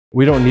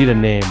We don't need a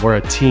name. We're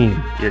a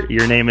team.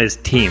 Your name is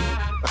Team.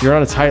 You're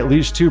on a tight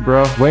leash too,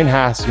 bro. Wayne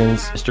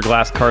Haskins. Mr.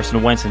 Glass,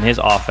 Carson Wentz and his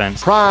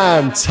offense.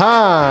 Prime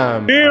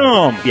time.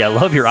 Damn. Yeah, I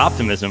love your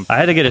optimism. I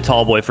had to get a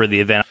tall boy for the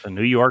event. The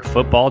New York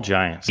Football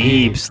Giants.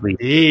 Deep sleep.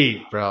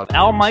 Deep, bro.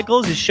 Al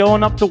Michaels is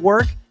showing up to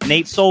work.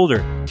 Nate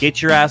Solder, get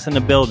your ass in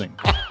the building.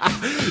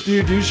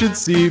 Dude, you should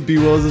see B.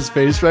 Wills'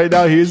 face right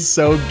now. He is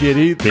so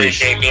giddy.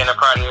 Appreciate being a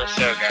part of your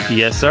show, guys.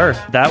 Yes,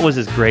 sir. That was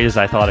as great as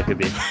I thought it could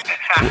be.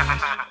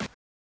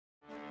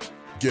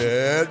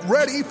 Get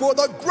ready for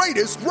the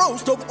greatest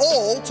roast of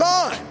all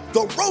time,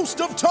 the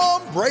Roast of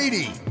Tom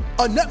Brady,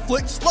 a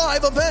Netflix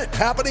live event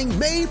happening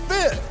May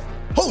 5th.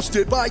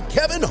 Hosted by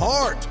Kevin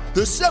Hart,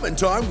 the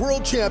 7-time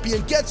world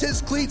champion gets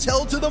his cleats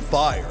held to the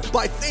fire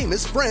by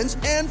famous friends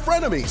and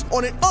frenemies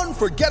on an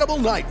unforgettable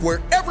night where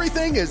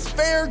everything is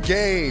fair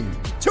game.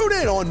 Tune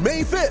in on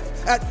May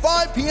 5th at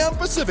 5 p.m.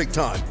 Pacific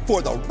time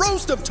for the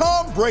Roast of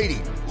Tom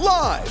Brady,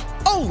 live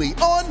only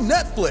on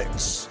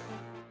Netflix.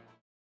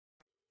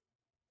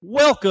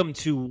 Welcome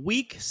to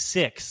Week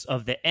 6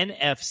 of the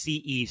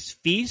NFC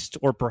East Feast,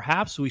 or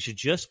perhaps we should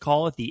just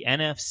call it the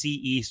NFC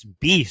East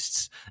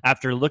Beasts.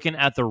 After looking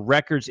at the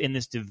records in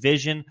this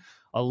division,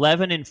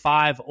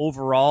 11-5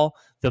 overall,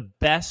 the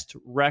best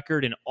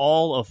record in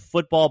all of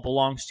football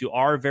belongs to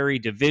our very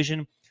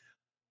division.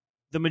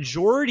 The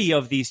majority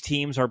of these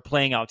teams are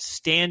playing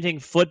outstanding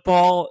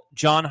football.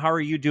 John, how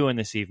are you doing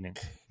this evening?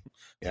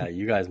 Yeah,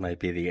 you guys might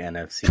be the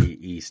NFC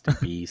East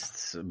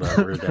Beasts, but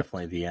we're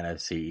definitely the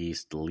NFC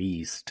East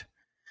least.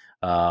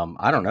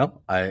 I don't know.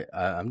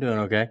 I'm doing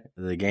okay.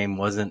 The game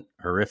wasn't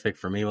horrific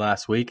for me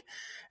last week,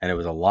 and it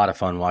was a lot of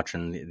fun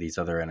watching these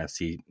other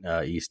NFC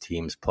East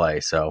teams play.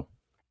 So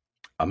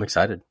I'm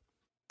excited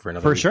for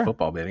another week of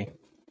football, baby.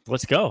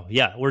 Let's go.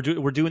 Yeah, we're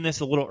doing this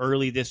a little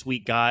early this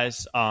week,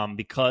 guys,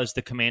 because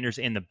the Commanders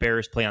and the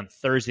Bears play on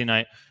Thursday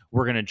night.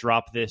 We're going to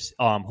drop this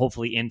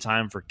hopefully in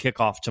time for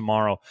kickoff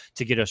tomorrow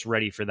to get us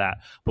ready for that.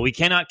 But we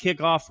cannot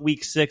kick off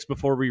Week 6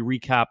 before we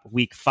recap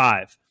Week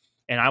 5.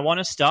 And I want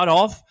to start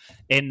off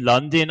in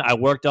London. I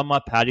worked on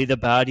my Paddy the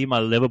Baddy, my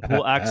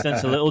Liverpool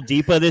accents a little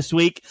deeper this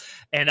week.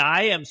 And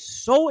I am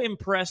so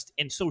impressed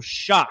and so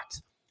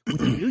shocked with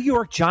the New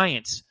York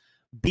Giants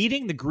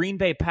beating the Green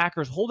Bay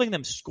Packers, holding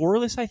them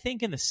scoreless, I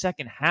think, in the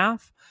second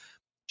half.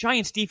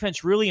 Giants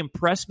defense really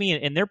impressed me,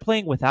 and they're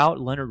playing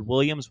without Leonard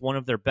Williams, one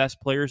of their best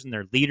players and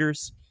their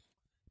leaders.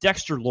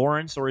 Dexter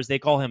Lawrence, or as they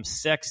call him,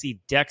 Sexy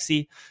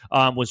Dexy,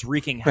 was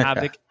wreaking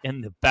havoc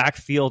in the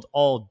backfield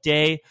all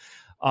day.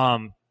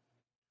 Kayvon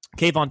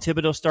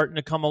Thibodeau starting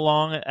to come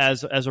along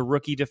as a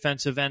rookie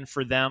defensive end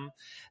for them.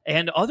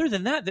 And other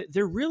than that,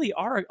 there really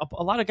are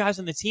a lot of guys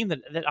on the team that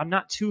I'm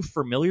not too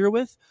familiar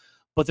with,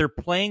 but they're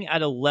playing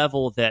at a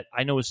level that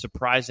I know is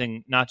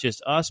surprising, not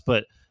just us,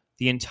 but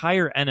the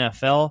entire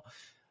NFL.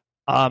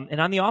 And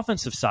on the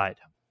offensive side,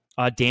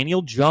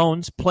 Daniel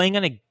Jones playing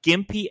on a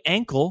gimpy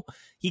ankle,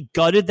 he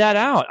gutted that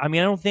out. I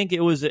mean, I don't think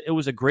it was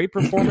a great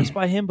performance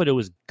by him, but it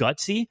was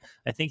gutsy.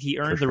 I think he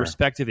earned the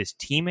respect of his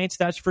teammates,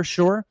 that's for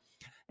sure.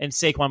 And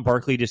Saquon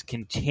Barkley just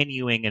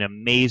continuing an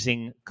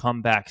amazing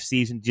comeback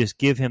season. Just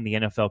give him the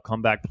NFL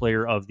Comeback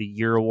Player of the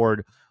Year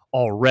award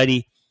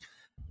already.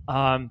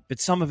 But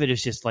some of it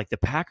is just like the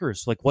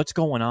Packers. Like, what's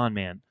going on,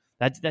 man?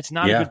 That's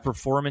not a good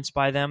performance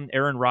by them.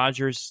 Aaron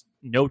Rodgers,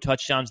 no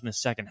touchdowns in the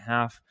second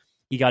half.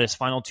 He got his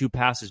final 2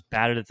 passes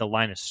batted at the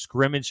line of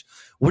scrimmage.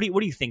 What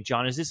do you think,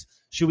 John?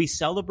 Should we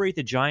celebrate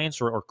the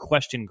Giants or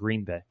question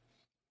Green Bay?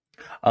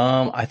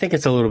 I think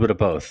it's a little bit of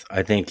both.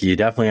 I think you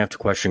definitely have to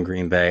question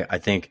Green Bay. I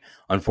think,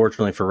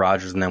 unfortunately for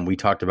Rodgers and them, we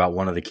talked about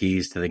one of the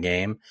keys to the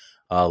game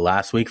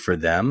last week for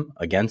them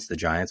against the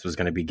Giants was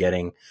going to be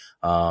getting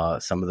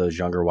some of those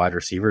younger wide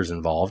receivers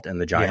involved, and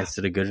the Giants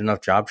did a good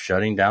enough job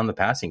shutting down the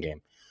passing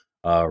game.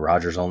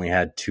 Rodgers only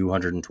had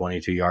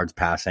 222 yards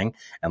passing,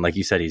 and like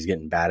you said, he's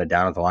getting batted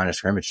down at the line of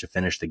scrimmage to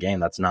finish the game.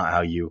 That's not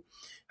how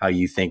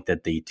you think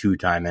that the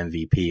 2-time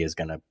MVP is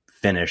going to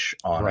finish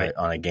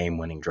on a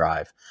game-winning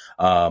drive.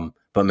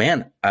 But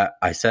man,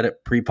 I said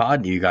it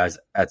pre-pod to you guys.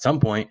 At some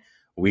point,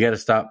 we got to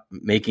stop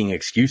making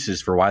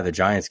excuses for why the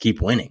Giants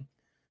keep winning.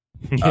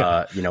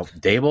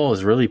 Daboll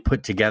has really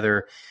put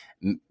together.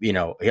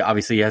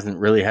 Obviously he hasn't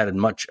really had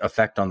much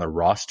effect on the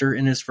roster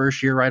in his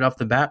first year right off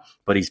the bat,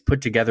 but he's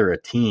put together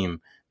a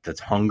team that's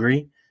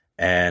hungry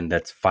and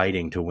that's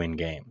fighting to win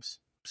games.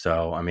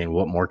 So, I mean,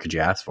 what more could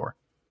you ask for?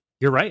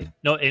 You're right.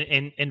 No,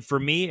 and for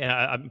me,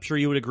 I'm sure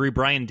you would agree,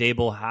 Brian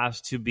Daboll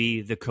has to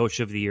be the coach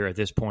of the year at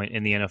this point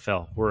in the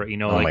NFL. Where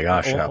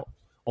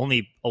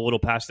only a little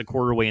past the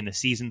quarter way in the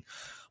season,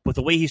 but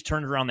the way he's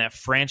turned around that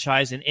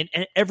franchise and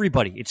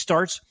everybody, it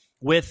starts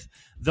with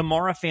the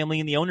Mara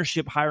family and the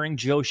ownership hiring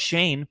Joe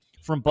Shane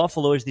from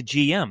Buffalo as the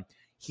GM.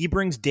 He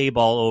brings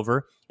Daboll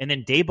over, and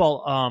then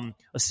Daboll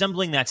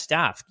assembling that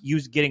staff,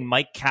 getting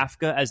Mike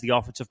Kafka as the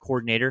offensive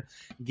coordinator,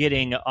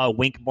 getting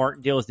Wink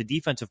Martindale as the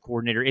defensive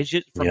coordinator. It's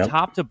just from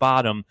top to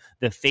bottom,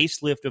 the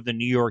facelift of the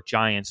New York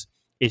Giants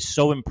is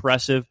so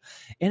impressive.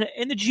 And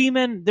the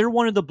G-men, they're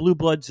one of the blue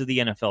bloods of the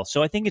NFL.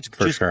 So I think it's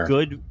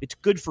good. It's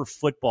good for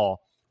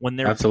football when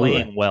they're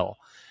playing well.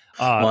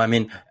 Well, I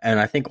mean, and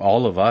I think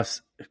all of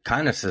us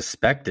kind of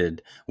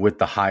suspected with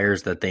the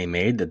hires that they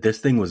made that this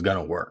thing was going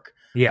to work.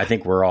 Yeah. I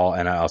think we're all,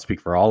 and I'll speak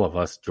for all of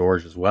us,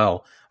 George as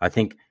well. I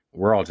think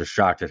we're all just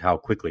shocked at how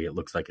quickly it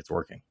looks like it's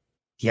working.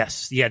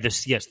 Yes. Yeah. The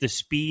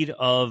speed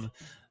of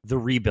the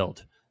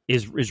rebuild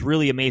is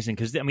really amazing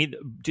because, I mean,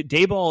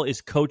 Daboll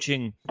is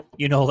coaching,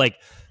 like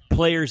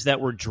players that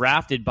were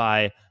drafted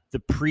by the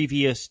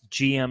previous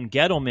GM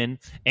Gettleman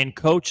and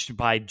coached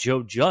by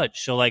Joe Judge.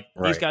 So, like,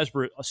 these guys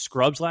were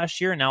scrubs last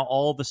year, and now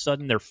all of a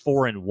sudden they're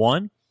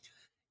 4-1.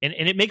 And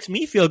it makes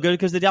me feel good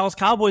because the Dallas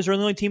Cowboys are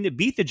the only team that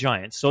beat the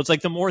Giants. So it's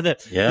like the more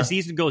that the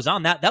season goes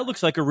on, that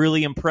looks like a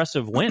really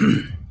impressive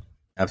win.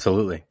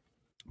 Absolutely.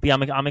 But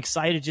yeah, I'm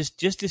excited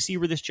just to see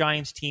where this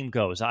Giants team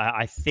goes.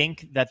 I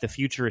think that the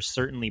future is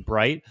certainly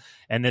bright,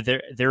 and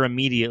that they're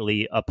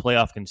immediately a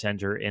playoff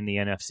contender in the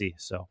NFC.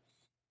 So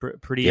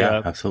pretty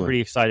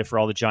excited for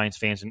all the Giants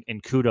fans,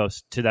 and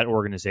kudos to that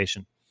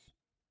organization.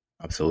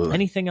 Absolutely.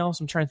 Anything else?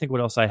 I'm trying to think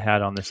what else I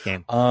had on this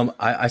game.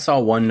 I saw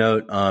one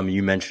note.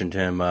 You mentioned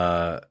him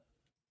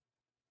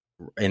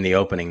in the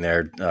opening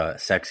there,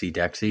 Sexy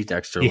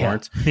Dexter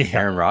Lawrence. Yeah.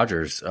 Aaron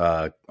Rodgers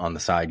on the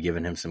side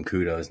giving him some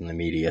kudos in the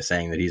media,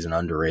 saying that he's an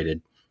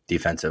underrated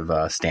defensive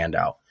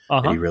standout.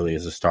 That he really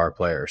is a star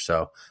player.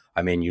 So,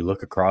 I mean, you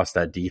look across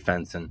that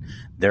defense, and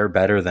they're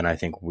better than I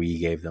think we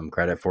gave them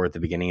credit for at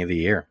the beginning of the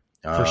year.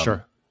 For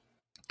sure.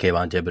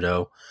 Kayvon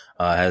Thibodeau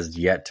has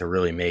yet to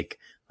really make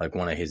like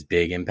one of his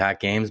big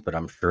impact games, but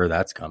I'm sure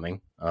that's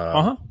coming.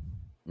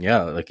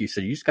 Yeah, like you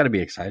said, you just got to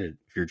be excited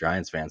if you're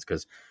Giants fans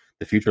because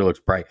the future looks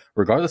bright.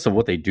 Regardless of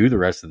what they do the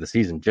rest of the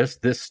season,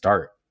 just this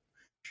start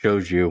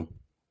shows you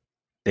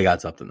they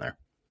got something there.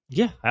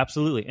 Yeah,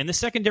 absolutely. And the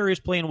secondary is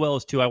playing well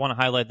as too. I want to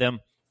highlight them.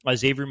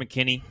 Xavier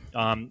McKinney,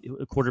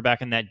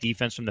 quarterback in that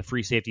defense from the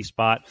free safety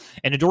spot,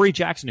 and Adoree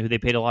Jackson, who they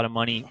paid a lot of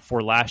money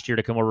for last year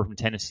to come over from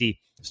Tennessee,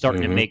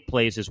 starting to make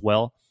plays as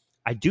well.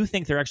 I do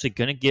think they're actually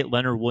going to get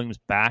Leonard Williams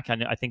back.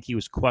 I think he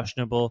was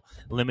questionable,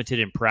 limited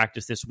in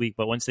practice this week,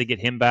 but once they get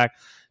him back,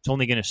 it's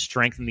only going to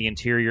strengthen the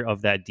interior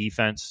of that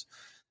defense.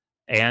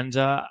 And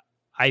I'm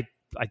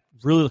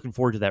really looking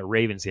forward to that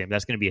Ravens game.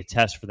 That's going to be a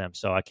test for them,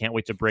 so I can't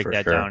wait to break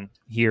that down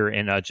here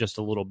in just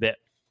a little bit.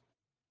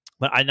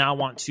 But I now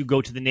want to go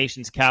to the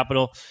nation's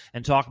capital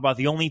and talk about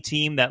the only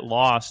team that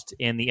lost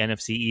in the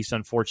NFC East,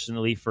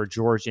 unfortunately, for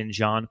George and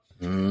John.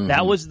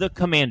 That was the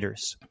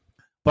Commanders.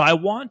 But I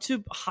want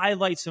to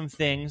highlight some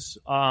things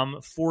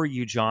for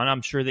you, John.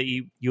 I'm sure that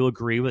you'll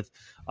agree with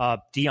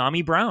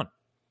Dyami Brown.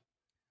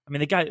 I mean,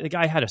 the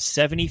guy had a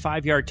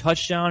 75-yard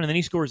touchdown, and then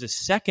he scores a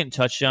second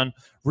touchdown.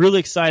 Really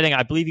exciting.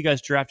 I believe you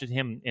guys drafted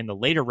him in the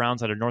later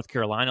rounds out of North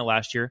Carolina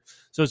last year.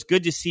 So it's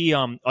good to see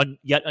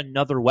yet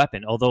another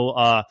weapon.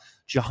 Although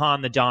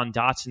Jahan the Don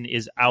Dotson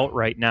is out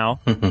right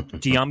now,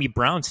 Dyami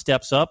Brown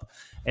steps up,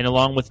 and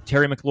along with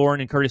Terry McLaurin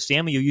and Curtis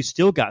Samuel, you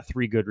still got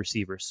three good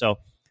receivers. So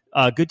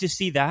good to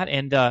see that.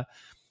 And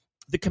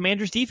the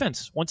Commanders'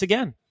 defense, once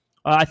again.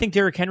 I think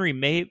Derrick Henry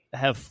may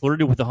have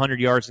flirted with 100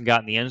 yards and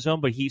got in the end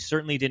zone, but he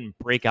certainly didn't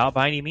break out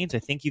by any means. I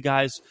think you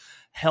guys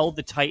held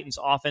the Titans'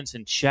 offense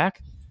in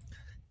check.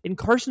 And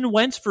Carson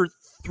Wentz, for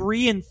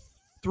 3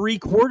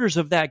 3/4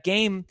 of that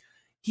game,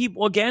 he,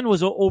 again,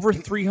 was over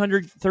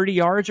 330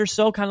 yards or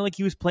so, kind of like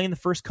he was playing the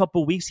first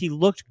couple weeks. He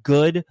looked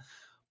good,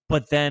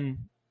 but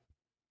then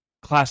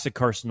classic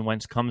Carson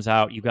Wentz comes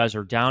out. You guys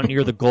are down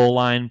near the goal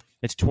line.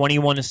 It's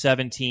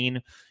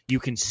 21-17. You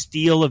can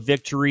steal a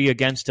victory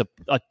against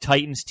a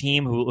Titans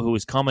team who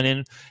is coming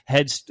in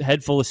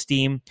head full of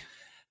steam.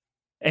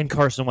 And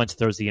Carson Wentz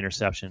throws the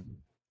interception.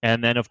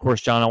 And then, of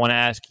course, John, I want to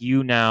ask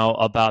you now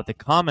about the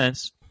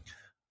comments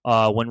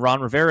when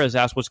Ron Rivera is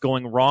asked what's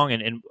going wrong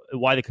and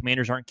why the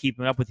Commanders aren't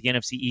keeping up with the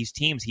NFC East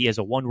teams. He has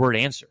a one-word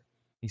answer.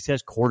 He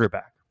says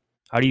quarterback.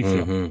 How do you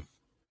feel?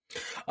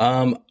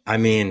 I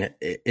mean,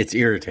 it's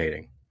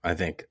irritating, I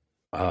think.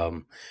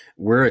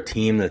 We're a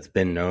team that's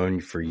been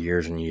known for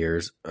years and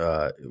years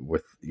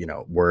with,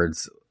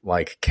 words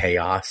like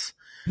chaos,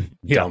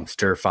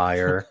 dumpster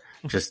fire,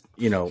 just,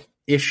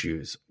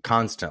 issues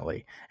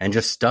constantly, and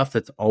just stuff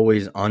that's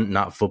always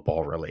not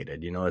football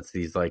related. It's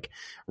these like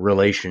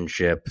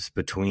relationships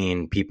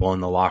between people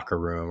in the locker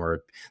room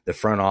or the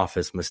front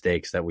office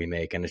mistakes that we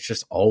make. And it's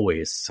just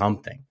always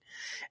something.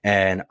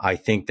 And I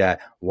think that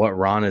what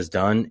Ron has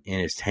done in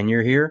his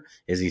tenure here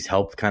is he's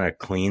helped kind of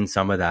clean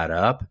some of that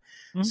up.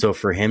 Mm-hmm. So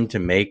for him to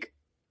make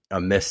a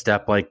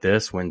misstep like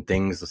this when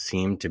things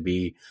seem to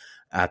be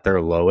at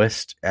their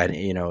lowest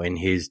in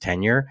his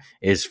tenure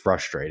is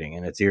frustrating,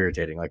 and it's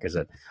irritating. Like I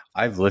said,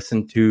 I've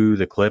listened to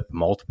the clip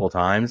multiple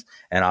times,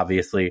 and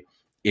obviously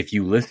if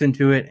you listen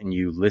to it and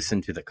you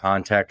listen to the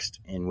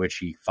context in which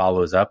he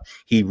follows up,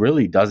 he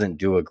really doesn't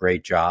do a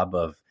great job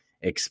of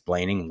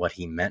explaining what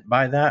he meant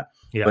by that.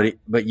 Yeah.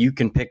 But you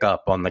can pick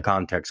up on the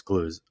context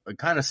clues,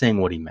 kind of saying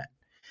what he meant.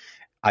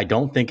 I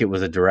don't think it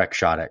was a direct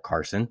shot at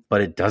Carson, but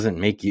it doesn't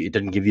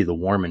give you the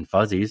warm and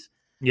fuzzies.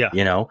 Yeah.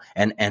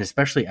 And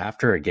especially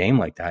after a game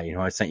like that,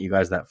 I sent you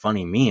guys that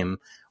funny meme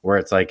where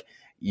it's like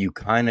you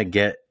kind of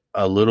get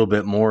a little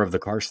bit more of the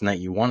Carson that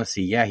you want to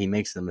see. Yeah, he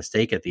makes the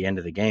mistake at the end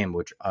of the game,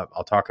 which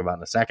I'll talk about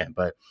in a second.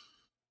 But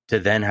to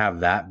then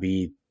have that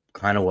be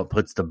kind of what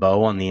puts the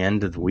bow on the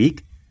end of the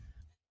week,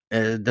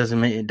 it doesn't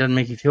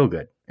make you feel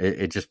good.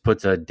 It just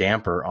puts a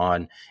damper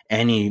on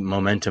any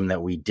momentum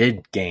that we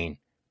did gain,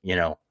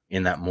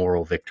 in that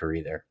moral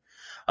victory there.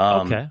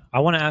 Okay, I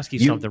want to ask you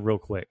something real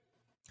quick.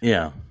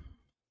 Yeah.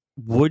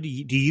 Do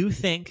you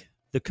think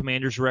the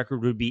Commanders'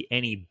 record would be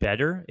any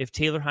better if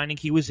Taylor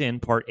Heinicke was in?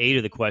 Part A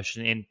to the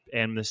question,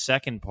 and the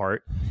second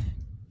part,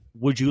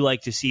 would you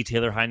like to see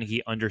Taylor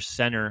Heinicke under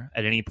center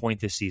at any point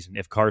this season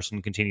if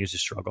Carson continues to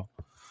struggle?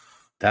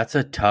 That's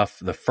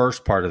the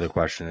first part of the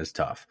question is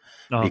tough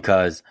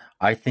because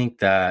I think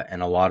that,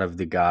 and a lot of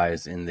the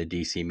guys in the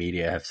DC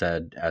media have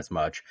said as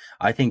much,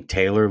 I think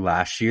Taylor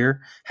last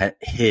year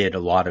hid a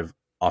lot of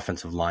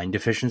offensive line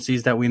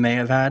deficiencies that we may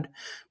have had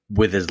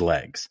with his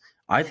legs.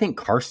 I think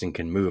Carson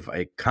can move.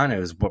 It kind of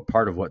is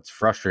part of what's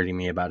frustrating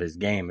me about his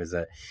game is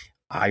that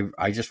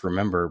I just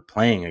remember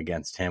playing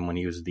against him when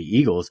he was with the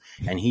Eagles,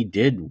 and he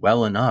did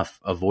well enough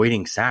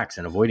avoiding sacks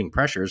and avoiding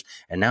pressures,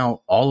 and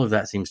now all of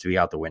that seems to be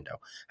out the window.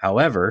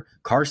 However,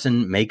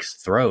 Carson makes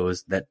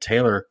throws that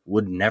Taylor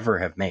would never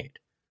have made,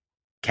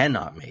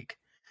 cannot make.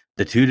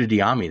 The two to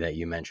Diami that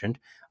you mentioned,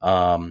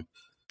 the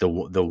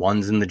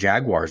ones in the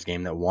Jaguars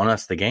game that won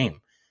us the game.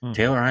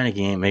 Taylor Heinicke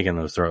ain't making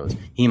those throws.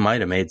 He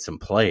might have made some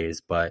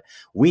plays, but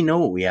we know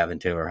what we have in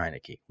Taylor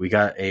Heinicke. We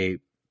got a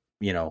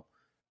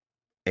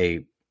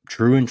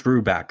true and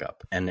true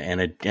backup and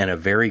a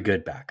very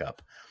good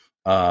backup.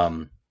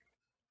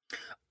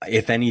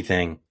 If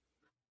anything,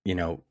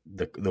 the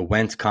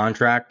Wentz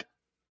contract,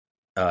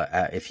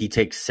 if he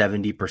takes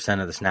 70%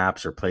 of the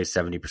snaps or plays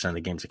 70% of the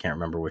games, I can't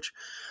remember which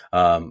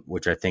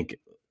I think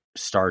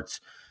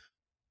starts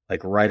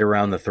like right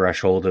around the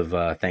threshold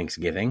of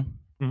Thanksgiving.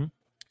 Mm-hmm.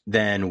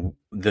 Then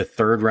the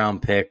third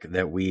round pick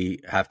that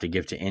we have to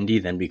give to Indy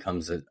then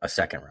becomes a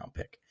second round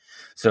pick.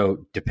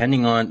 So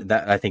depending on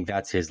that, I think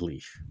that's his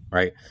leash,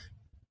 right?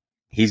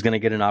 He's going to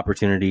get an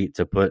opportunity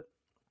to put,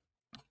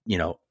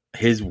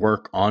 his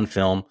work on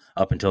film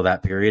up until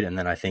that period. And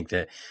then I think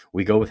that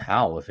we go with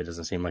Howell if it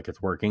doesn't seem like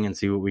it's working and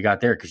see what we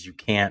got there. Because you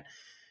can't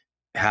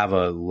have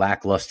a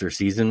lackluster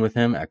season with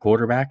him at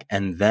quarterback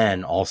and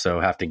then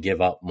also have to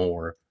give up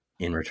more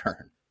in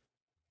return.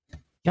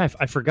 Yeah,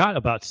 I forgot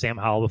about Sam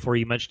Howell before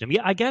you mentioned him.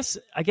 Yeah, I guess,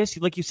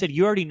 like you said,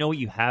 you already know what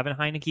you have in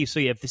Heinicke. So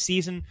yeah, if the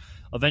season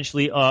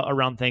eventually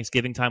around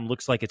Thanksgiving time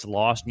looks like it's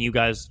lost, and you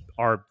guys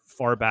are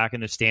far back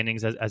in the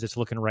standings as it's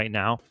looking right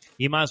now,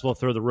 you might as well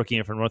throw the rookie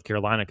in from North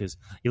Carolina because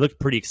he looked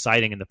pretty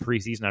exciting in the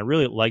preseason. I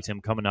really liked him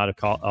coming out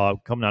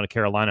of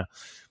Carolina.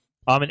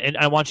 And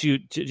I want you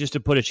to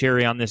put a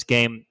cherry on this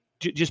game.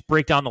 Just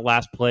break down the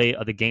last play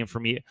of the game for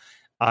me.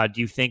 Do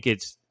you think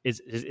is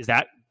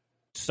that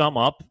sum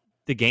up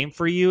the game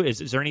for you?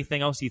 Is there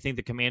anything else you think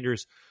the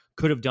Commanders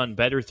could have done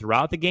better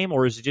throughout the game,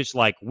 or is it just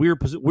like we're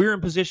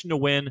in position to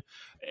win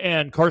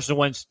and Carson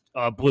Wentz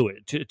blew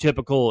it?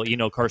 Typical,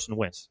 Carson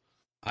Wentz.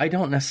 I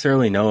don't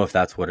necessarily know if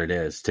that's what it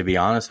is, to be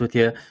honest with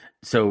you.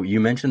 So you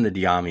mentioned the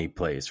Diami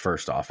plays.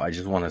 First off, I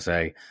just want to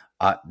say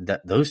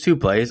that those two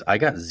plays, I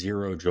got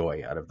zero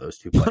joy out of those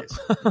two plays.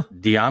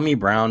 Diami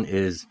Brown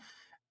is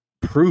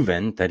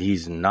proven that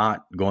he's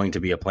not going to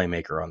be a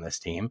playmaker on this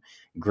team.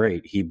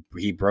 Great.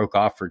 He broke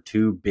off for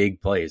two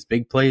big plays.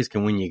 Big plays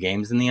can win you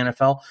games in the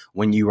NFL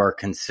when you are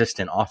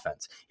consistent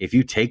offense. If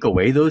you take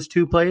away those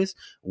two plays,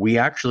 we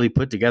actually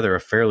put together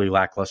a fairly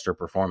lackluster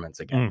performance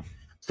again.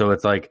 So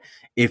it's like,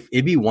 if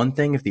it'd be one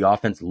thing if the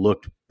offense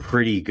looked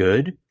pretty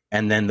good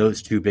and then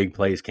those two big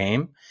plays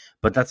came,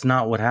 but that's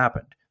not what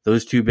happened.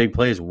 Those two big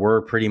plays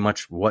were pretty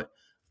much what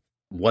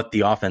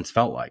the offense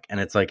felt like.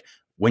 And it's like,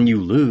 when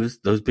you lose,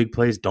 those big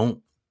plays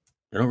don't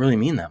really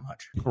mean that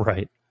much.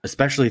 Right.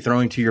 Especially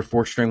throwing to your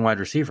fourth string wide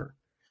receiver.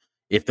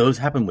 If those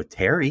happen with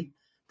Terry,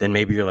 then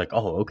maybe you're like,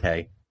 oh,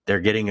 okay,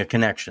 they're getting a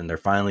connection. They're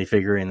finally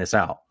figuring this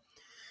out.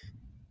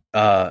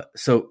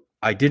 So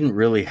I didn't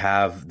really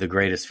have the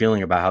greatest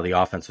feeling about how the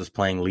offense was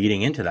playing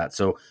leading into that.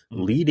 So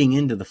leading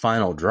into the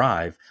final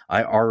drive,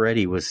 I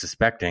already was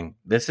suspecting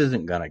this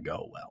isn't going to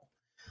go well.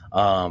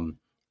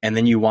 And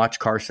then you watch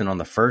Carson on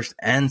the first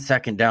and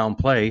second down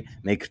play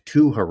make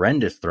two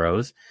horrendous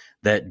throws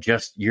that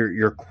just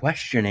you're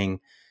questioning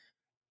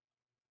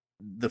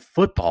the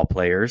football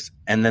players.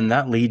 And then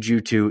that leads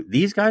you to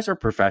these guys are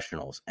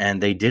professionals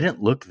and they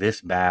didn't look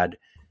this bad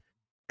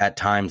at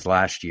times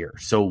last year.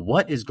 So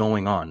what is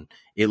going on?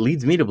 It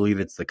leads me to believe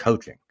it's the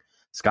coaching.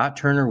 Scott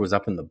Turner was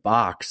up in the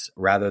box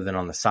rather than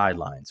on the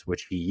sidelines,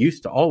 which he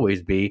used to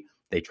always be.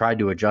 They tried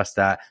to adjust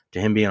that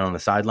to him being on the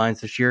sidelines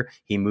this year.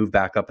 He moved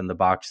back up in the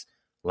box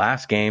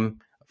last game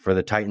for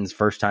the Titans,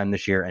 first time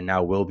this year, and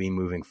now will be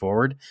moving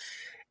forward.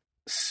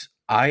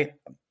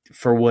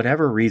 For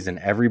whatever reason,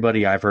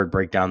 everybody I've heard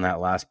break down that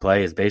last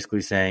play is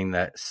basically saying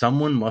that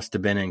someone must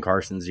have been in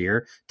Carson's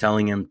ear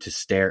telling him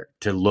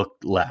to look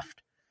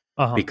left.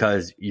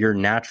 Because your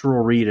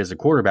natural read as a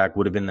quarterback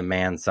would have been the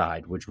man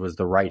side, which was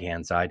the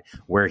right-hand side,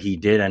 where he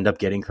did end up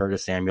getting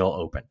Curtis Samuel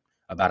open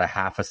about a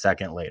half a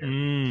second later.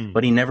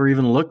 But he never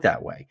even looked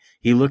that way.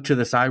 He looked to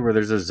the side where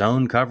there's a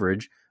zone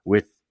coverage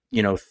with,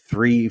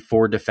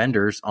 3-4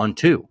 defenders on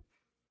 2.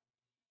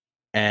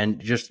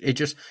 And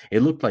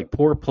it looked like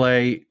poor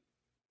play,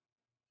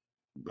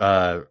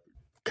 kind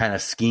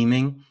of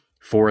scheming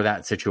for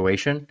that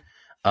situation.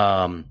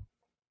 And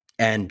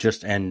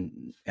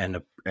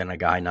a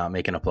guy not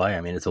making a play.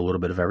 I mean, it's a little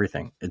bit of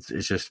everything.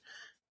 It's just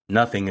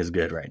nothing is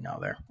good right now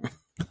there.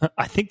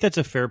 I think that's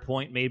a fair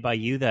point made by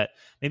you that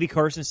maybe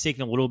Carson's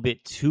taking a little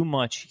bit too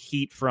much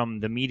heat from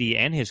the media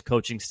and his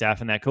coaching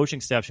staff, and that coaching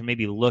staff should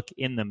maybe look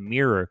in the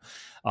mirror.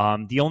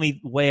 The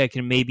only way I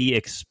can maybe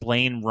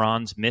explain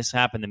Ron's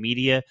mishap in the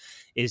media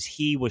is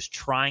he was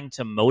trying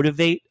to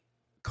motivate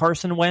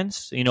Carson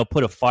Wentz,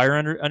 put a fire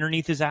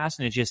underneath his ass,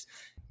 and it just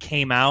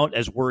came out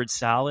as word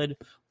salad.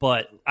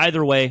 But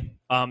either way,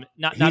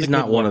 he's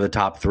not one of the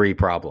top 3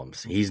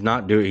 problems. He's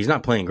not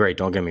playing great.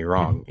 Don't get me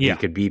wrong. Yeah. He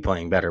could be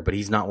playing better, but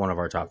he's not one of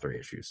our top 3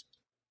 issues.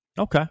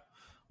 Okay.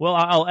 Well,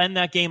 I'll end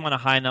that game on a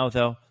high note,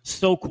 though.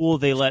 So cool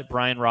they let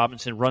Brian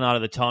Robinson run out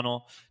of the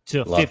tunnel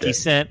to 50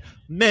 Cent.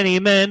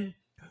 Many men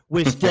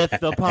wish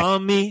death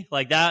upon me.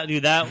 Like that,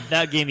 dude,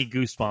 that gave me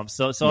goosebumps.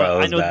 So Bro,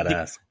 I know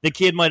the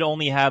kid might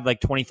only have like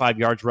 25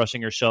 yards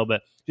rushing or so,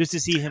 but just to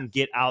see him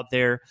get out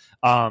there,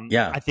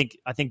 I think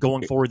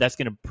going forward, that's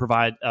going to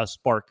provide a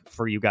spark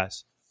for you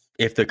guys.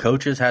 If the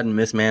coaches hadn't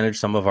mismanaged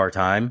some of our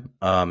time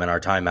and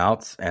our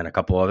timeouts and a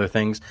couple other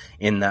things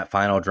in that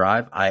final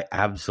drive, I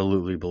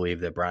absolutely believe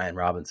that Brian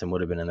Robinson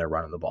would have been in there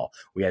running the ball.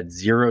 We had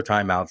 0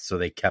 timeouts, so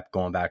they kept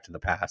going back to the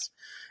pass.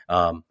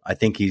 I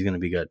think he's going to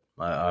be good.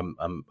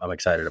 I'm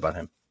excited about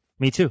him.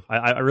 Me too.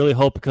 I really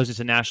hope, because it's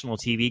a national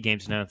TV game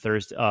tonight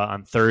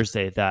on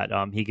Thursday, that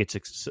he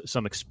gets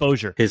some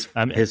exposure. His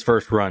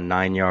first run,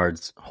 9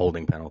 yards,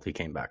 holding penalty,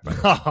 came back.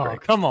 Oh,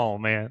 come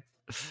on, man.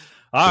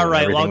 All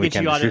right, well, I'll get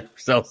you out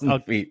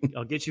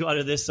I'll get you out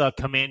of this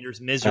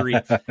Commander's misery,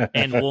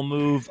 and we'll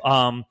move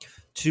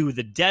to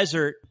the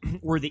desert,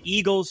 where the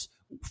Eagles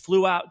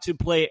flew out to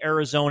play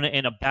Arizona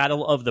in a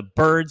battle of the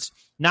birds.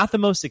 Not the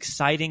most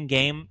exciting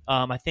game.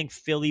 I think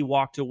Philly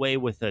walked away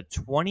with a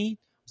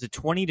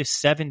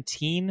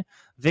 20-17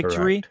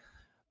 victory.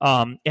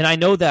 And I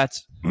know that,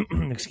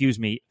 excuse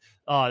me,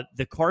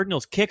 the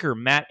Cardinals kicker,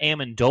 Matt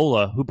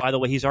Amendola, who, by the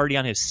way, he's already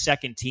on his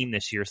second team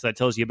this year, so that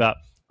tells you about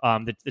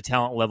the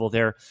talent level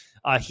there.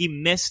 He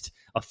missed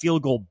a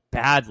field goal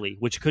badly,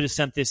 which could have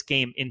sent this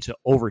game into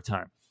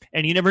overtime.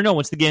 And you never know.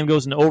 Once the game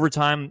goes into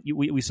overtime,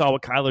 we saw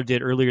what Kyler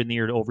did earlier in the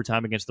year to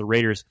overtime against the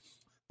Raiders.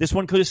 This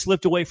one could have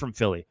slipped away from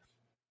Philly.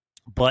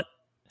 But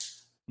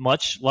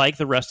much like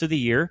the rest of the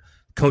year,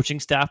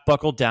 coaching staff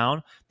buckled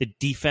down. The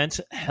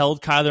defense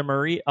held Kyler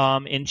Murray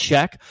in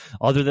check.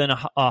 Other than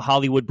a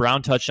Hollywood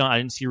Brown touchdown, I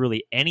didn't see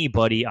really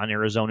anybody on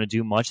Arizona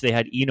do much. They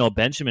had Eno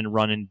Benjamin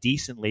running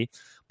decently.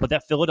 But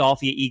that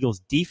Philadelphia Eagles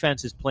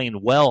defense is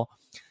playing well.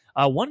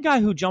 One guy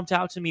who jumped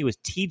out to me was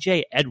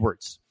TJ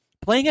Edwards,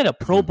 playing at a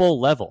Pro Bowl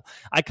level.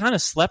 I kind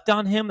of slept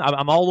on him.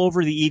 I'm all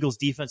over the Eagles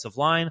defensive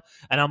line,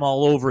 and I'm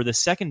all over the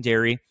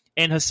secondary.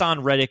 And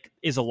Hassan Reddick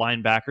is a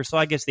linebacker, so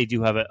I guess they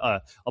do have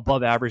a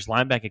above-average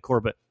linebacking core.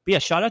 But yeah,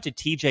 shout out to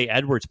TJ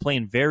Edwards,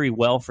 playing very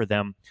well for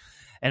them.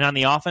 And on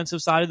the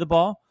offensive side of the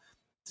ball,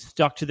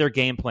 stuck to their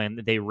game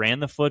plan. They ran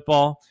the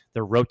football.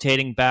 They're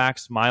rotating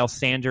backs. Miles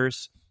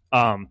Sanders,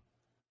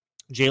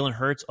 Jalen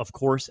Hurts, of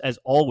course, as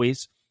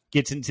always,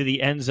 gets into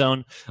the end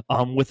zone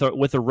with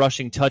a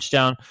rushing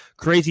touchdown.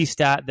 Crazy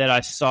stat that I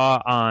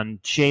saw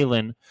on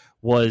Jalen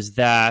was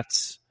that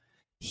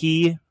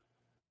he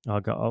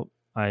both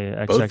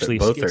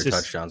their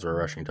touchdowns were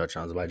rushing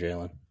touchdowns by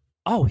Jalen.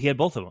 Oh, he had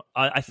both of them.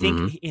 I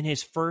think in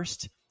his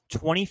first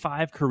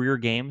 25 career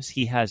games,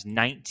 he has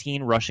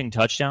 19 rushing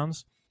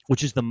touchdowns,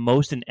 which is the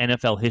most in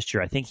NFL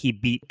history. I think he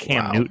beat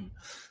Cam Newton.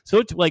 So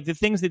it's like the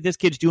things that this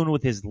kid's doing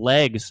with his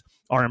legs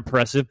are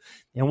impressive.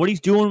 And what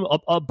he's doing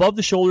above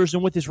the shoulders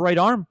and with his right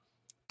arm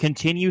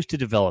continues to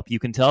develop. You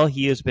can tell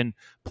he has been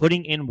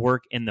putting in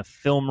work in the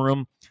film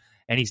room,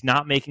 and he's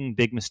not making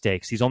big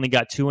mistakes. He's only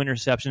got 2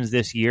 interceptions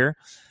this year.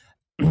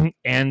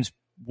 And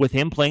with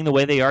him playing the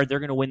way they are, they're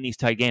going to win these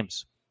tight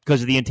games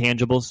because of the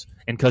intangibles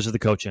and because of the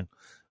coaching.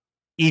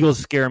 Eagles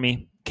scare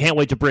me. Can't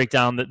wait to break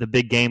down the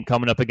big game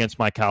coming up against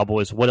my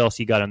Cowboys. What else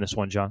you got on this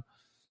one, John?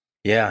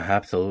 Yeah,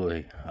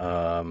 absolutely.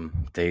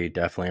 They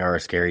definitely are a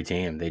scary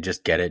team. They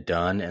just get it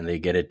done, and they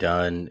get it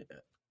done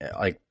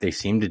like they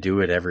seem to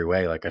do it every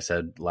way. Like I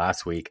said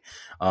last week,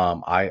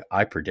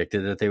 I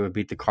predicted that they would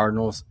beat the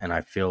Cardinals, and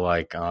I feel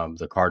like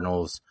the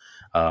Cardinals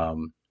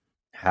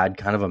had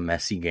kind of a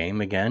messy game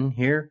again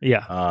here.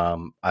 Yeah.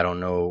 I don't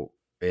know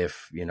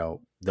if,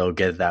 they'll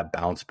get that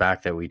bounce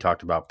back that we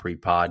talked about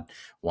pre-pod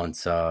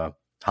once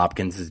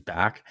Hopkins is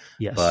back.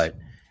 Yes. But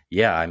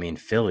yeah, I mean,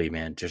 Philly,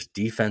 man, just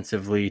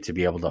defensively to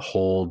be able to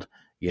hold,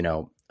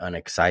 an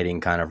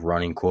exciting kind of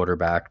running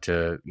quarterback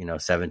to,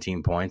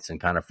 17 points and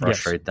kind of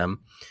frustrate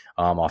them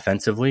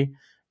offensively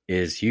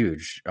is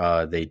huge.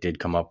 They did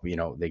come up,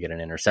 they get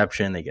an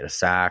interception, they get a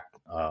sack.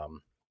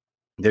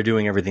 they're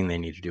doing everything they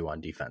need to do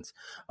on defense.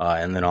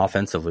 And then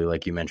offensively,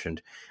 like you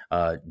mentioned,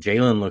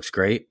 Jalen looks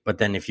great. But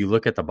then if you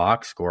look at the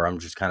box score, I'm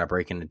just kind of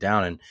breaking it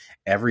down, and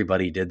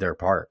everybody did their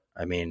part.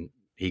 I mean,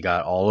 he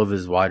got all of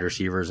his wide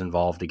receivers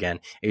involved again.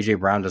 A.J.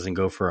 Brown doesn't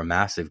go for a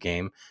massive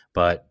game,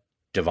 but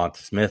Devonta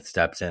Smith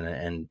steps in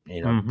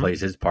and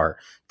plays his part,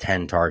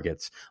 10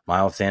 targets.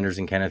 Miles Sanders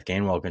and Kenneth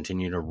Gainwell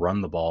continue to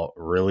run the ball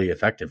really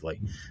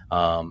effectively.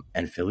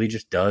 And Philly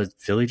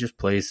just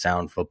plays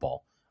sound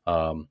football.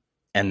 And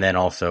then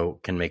also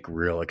can make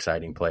real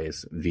exciting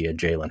plays via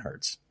Jalen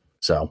Hurts.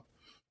 So,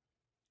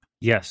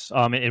 yes.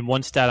 And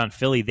one stat on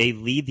Philly, they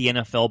lead the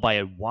NFL by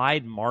a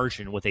wide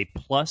margin with a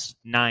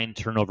 +9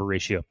 turnover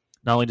ratio.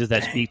 Not only does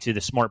that speak to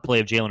the smart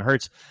play of Jalen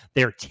Hurts,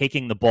 they're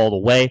taking the ball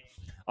away.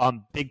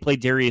 Big play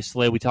Darius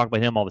Slay, we talk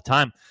about him all the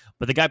time.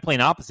 But the guy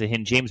playing opposite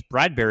him, James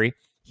Bradbury,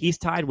 he's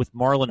tied with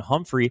Marlon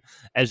Humphrey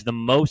as the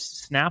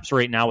most snaps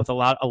right now with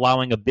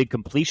allowing a big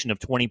completion of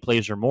 20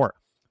 plays or more.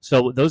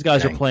 So those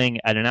guys are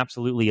playing at an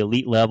absolutely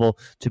elite level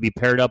to be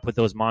paired up with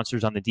those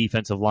monsters on the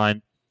defensive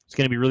line. It's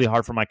going to be really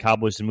hard for my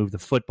Cowboys to move the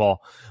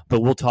football, but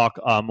we'll talk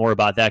more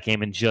about that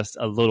game in just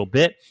a little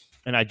bit.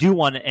 And I do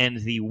want to end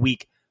the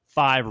Week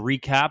 5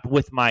 recap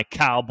with my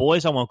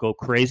Cowboys. I won't go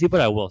crazy,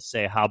 but I will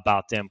say, how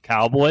about them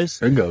Cowboys?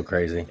 Could go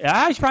crazy.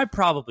 I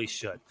probably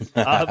should.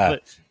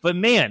 But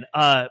man,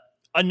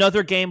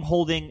 another game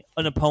holding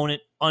an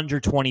opponent under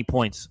 20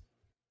 points.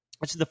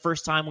 This is the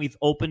first time we've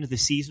opened the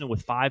season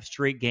with 5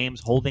 straight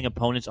games holding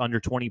opponents under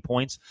 20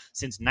 points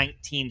since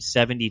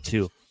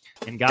 1972.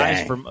 And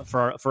guys,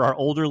 for our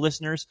older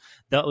listeners,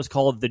 that was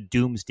called the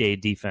Doomsday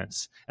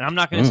Defense. And I'm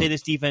not going to say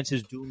this defense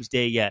is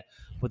Doomsday yet,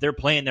 but they're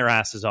playing their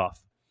asses off.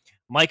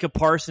 Micah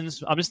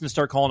Parsons, I'm just going to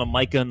start calling him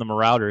Micah and the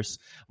Marauders.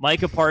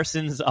 Micah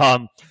Parsons,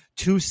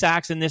 2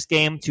 sacks in this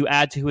game to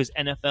add to his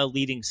NFL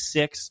leading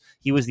 6.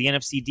 He was the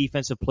NFC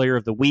Defensive Player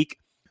of the Week.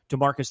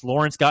 DeMarcus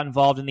Lawrence got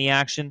involved in the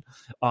action.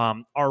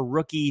 Our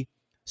rookie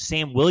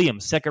Sam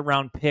Williams,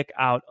 second-round pick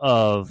out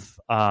of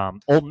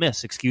Ole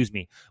Miss,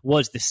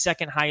 was the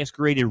second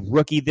highest-graded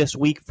rookie this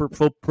week for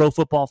Pro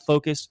Football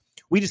Focus.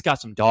 We just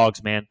got some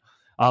dogs, man.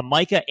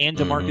 Micah and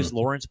DeMarcus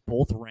Lawrence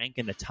both rank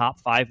in the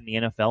top 5 in the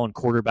NFL in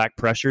quarterback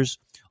pressures,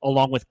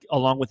 along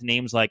with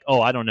names like,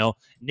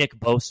 Nick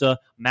Bosa,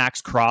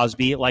 Max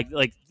Crosby.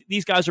 Like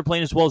these guys are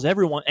playing as well as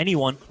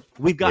anyone.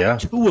 We've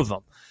got 2 of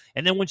them.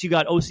 And then once you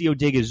got Osio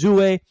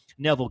Odigizue,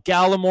 Neville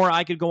Gallimore,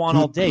 I could go on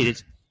all day.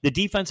 The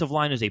defensive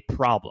line is a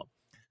problem.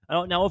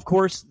 Now, of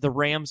course, the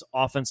Rams'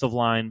 offensive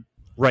line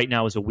right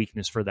now is a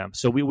weakness for them.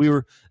 So we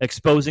were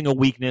exposing a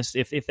weakness.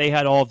 If they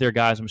had all of their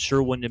guys, I'm sure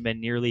it wouldn't have been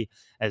nearly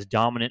as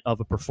dominant of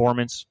a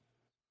performance.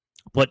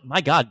 But, my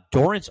God,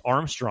 Dorrance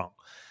Armstrong,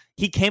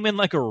 he came in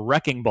like a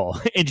wrecking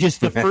ball in just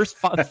the first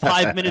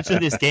 5 minutes of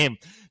this game.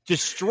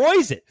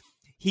 Destroys it.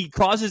 He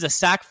causes a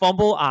sack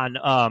fumble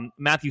on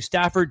Matthew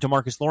Stafford.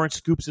 DeMarcus Lawrence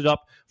scoops it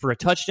up for a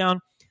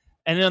touchdown.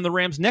 And then on the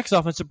Rams' next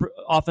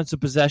offensive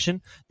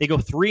possession, they go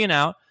 3 and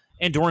out,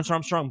 and Dorrance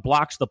Armstrong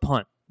blocks the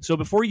punt. So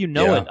before you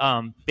know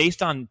it,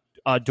 based on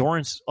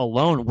Dorrance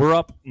alone, we're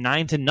up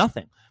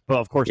 9-0. But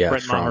of course,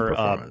 Brett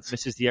Maher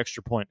misses the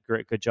extra point.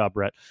 Great, good job,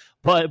 Brett.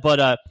 But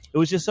it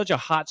was just such a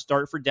hot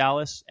start for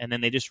Dallas, and then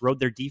they just rode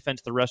their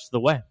defense the rest of the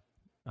way.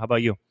 How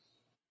about you?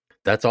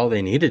 That's all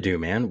they need to do,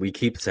 man. We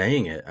keep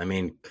saying it. I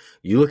mean,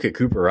 you look at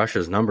Cooper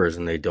Rush's numbers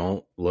and they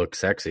don't look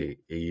sexy.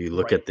 You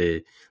look at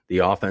the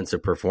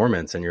offensive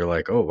performance and you're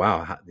like, oh,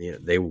 wow,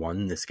 they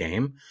won this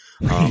game.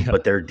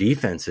 But their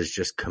defense is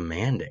just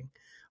commanding.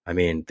 I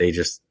mean, they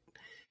just,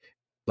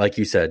 like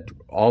you said,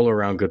 all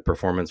around good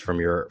performance from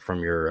your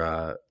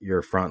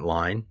front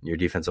line, your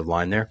defensive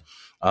line there.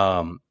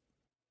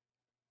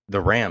 The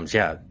Rams,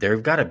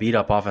 they've got a beat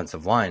up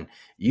offensive line.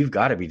 You've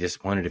got to be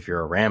disappointed if you're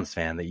a Rams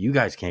fan that you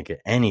guys can't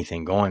get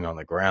anything going on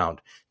the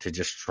ground to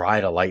just try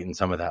to lighten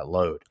some of that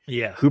load.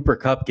 Yeah. Cooper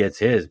Kupp gets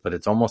his, but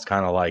it's almost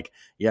kind of like,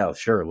 yeah,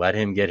 sure, let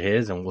him get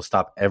his and we'll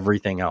stop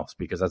everything else,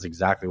 because that's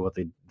exactly what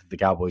the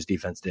Cowboys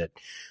defense did.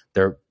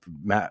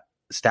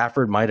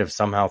 Stafford might have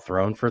somehow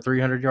thrown for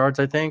 300 yards,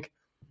 I think.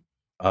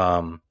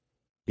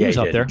 He was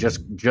up there.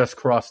 Just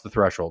crossed the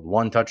threshold.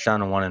 1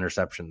 touchdown and 1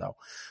 interception, though.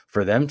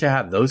 For them to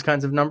have those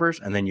kinds of numbers,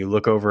 and then you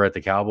look over at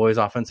the Cowboys'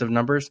 offensive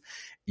numbers,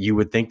 you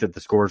would think that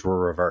the scores were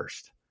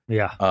reversed.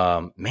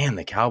 Yeah. Man,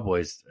 the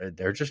Cowboys,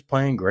 they're just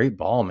playing great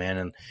ball, man.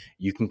 And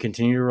you can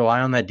continue to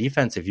rely on that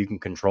defense if you can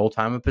control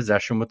time of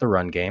possession with the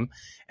run game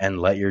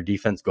and let your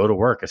defense go to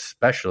work,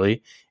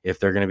 especially if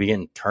they're going to be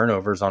getting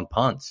turnovers on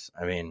punts.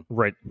 I mean,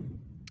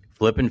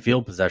 flipping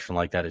field possession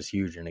like that is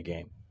huge in a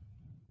game.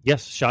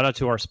 Yes, shout out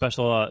to our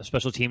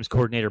special teams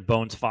coordinator,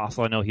 Bones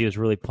Fossil. I know he was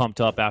really pumped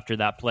up after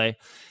that play.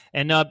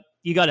 And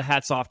you got a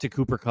hats off to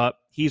Cooper Kupp.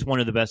 He's one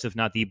of the best, if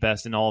not the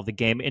best, in all of the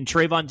game. And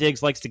Trayvon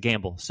Diggs likes to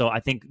gamble. So I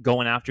think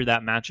going after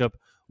that matchup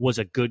was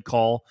a good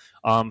call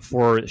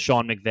for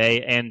Sean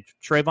McVay. And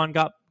Trayvon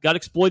got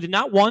exploited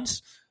not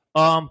once,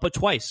 but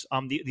twice.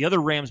 The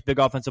other Rams' big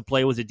offensive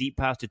play was a deep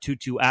pass to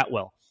Tutu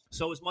Atwell.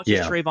 So as much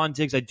as Trayvon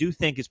Diggs, I do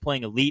think, is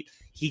playing elite,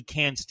 he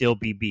can still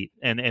be beat.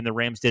 And the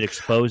Rams did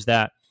expose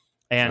that.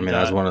 And I mean,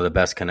 that's one of the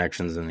best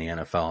connections in the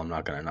NFL. I'm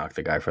not going to knock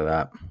the guy for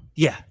that.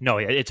 Yeah, no,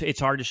 it's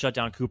hard to shut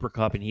down Cooper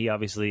Kupp, and he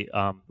obviously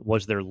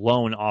was their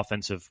lone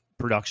offensive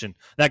production.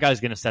 That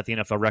guy's going to set the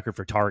NFL record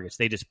for targets.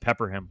 They just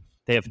pepper him.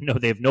 They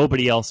have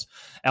nobody else.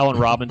 Allen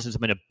Robinson's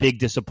been a big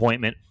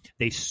disappointment.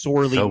 They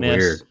sorely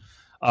miss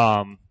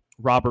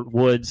Robert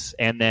Woods,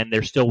 and then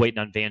they're still waiting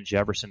on Van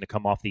Jefferson to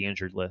come off the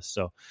injured list.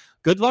 So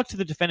good luck to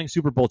the defending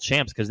Super Bowl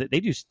champs, because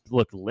they just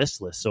look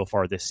listless so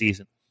far this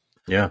season.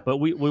 Yeah. But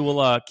we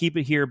will keep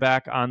it here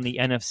back on the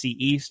NFC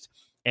East,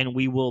 and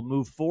we will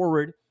move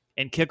forward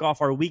and kick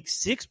off our Week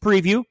 6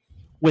 preview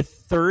with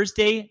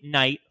Thursday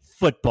Night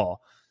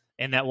Football.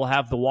 And that will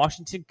have the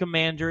Washington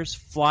Commanders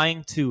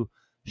flying to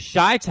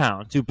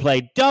Chi-Town to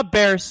play the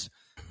Bears.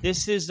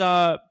 This is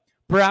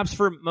perhaps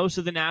for most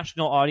of the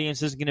national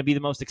audience is going to be the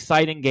most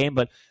exciting game,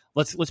 but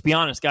let's be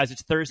honest, guys.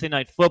 It's Thursday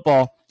Night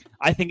Football.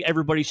 I think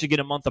everybody should get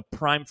a month of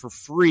Prime for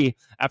free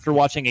after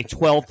watching a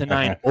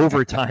 12-9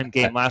 overtime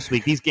game last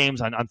week. These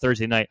games on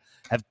Thursday night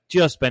have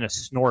just been a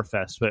snore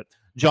fest. But,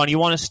 John, you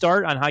want to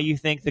start on how you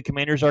think the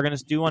Commanders are going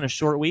to do on a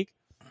short week?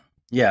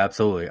 Yeah,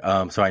 absolutely.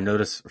 So I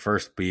noticed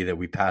first, B, that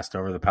we passed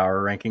over the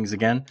power rankings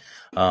again,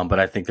 but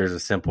I think there's a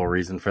simple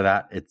reason for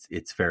that.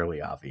 It's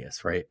fairly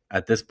obvious, right?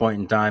 At this point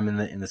in time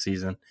in the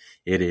season,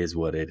 it is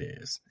what it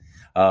is.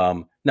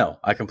 No,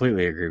 I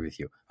completely agree with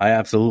you. I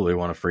absolutely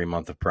want a free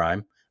month of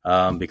Prime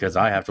because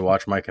I have to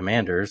watch my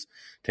Commanders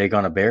take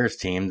on a Bears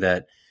team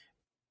that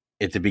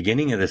at the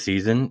beginning of the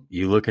season,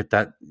 you look at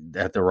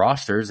the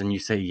rosters and you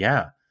say,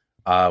 yeah,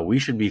 we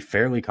should be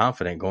fairly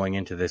confident going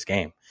into this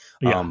game.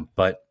 Yeah.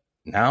 But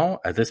now,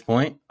 at this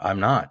point,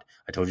 I'm not.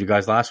 I told you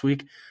guys last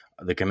week,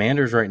 the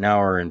Commanders right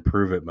now are in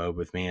prove-it mode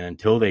with me, and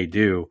until they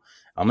do,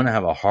 I'm going to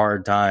have a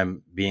hard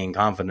time being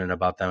confident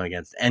about them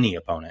against any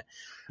opponent.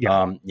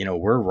 Yeah.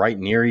 We're right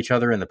near each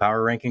other in the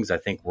power rankings. I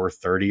think we're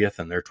 30th,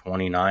 and they're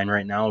 29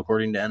 right now,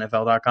 according to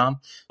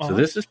NFL.com. So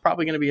this is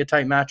probably going to be a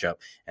tight matchup.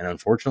 And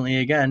unfortunately,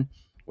 again,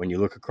 when you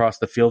look across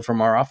the field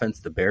from our offense,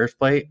 the Bears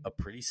play a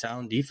pretty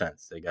sound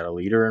defense. They got a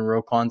leader in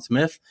Roquan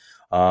Smith.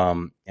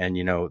 And,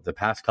 the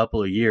past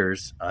couple of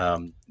years,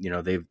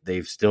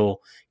 they've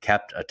still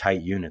kept a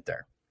tight unit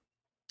there.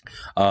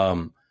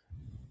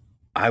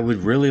 I would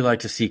really like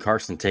to see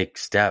Carson take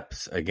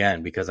steps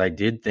again, because I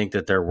did think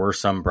that there were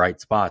some bright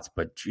spots,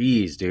 but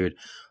geez, dude,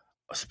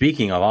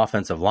 speaking of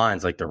offensive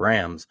lines like the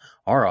Rams,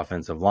 our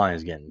offensive line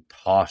is getting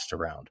tossed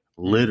around,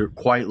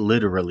 quite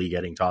literally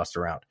getting tossed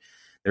around.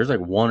 There's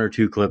like one or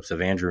two clips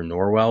of Andrew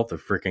Norwell, the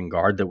freaking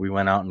guard that we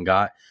went out and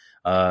got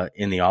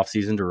in the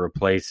offseason to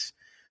replace,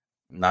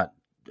 not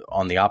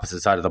on the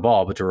opposite side of the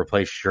ball, but to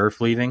replace Scherf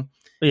leaving.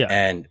 Yeah.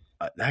 And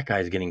that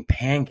guy's getting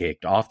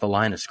pancaked off the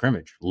line of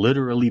scrimmage,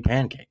 literally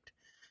pancaked.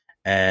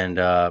 And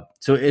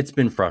so it's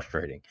been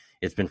frustrating.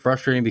 It's been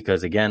frustrating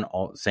because, again,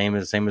 same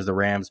as the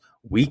Rams,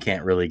 we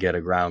can't really get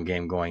a ground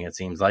game going, it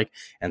seems like.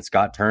 And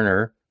Scott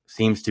Turner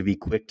seems to be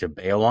quick to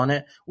bail on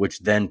it, which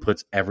then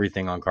puts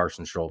everything on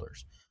Carson's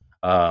shoulders.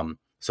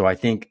 So I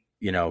think,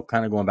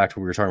 kind of going back to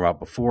what we were talking about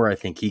before, I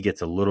think he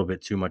gets a little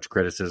bit too much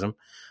criticism.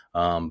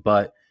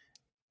 But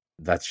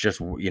that's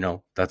just,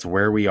 that's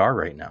where we are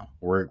right now.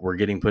 We're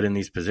getting put in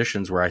these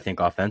positions where I think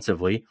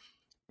offensively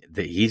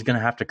that he's going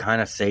to have to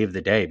kind of save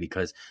the day,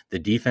 because the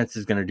defense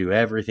is going to do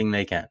everything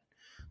they can.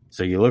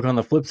 So you look on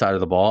the flip side of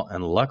the ball,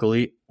 and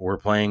luckily we're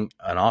playing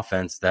an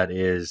offense that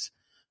is,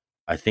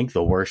 I think,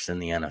 the worst in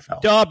the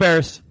NFL. Duh,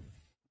 Bears.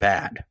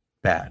 Bad.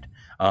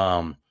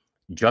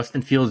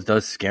 Justin Fields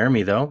does scare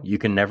me, though. You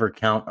can never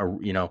count,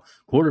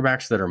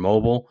 quarterbacks that are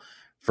mobile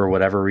for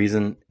whatever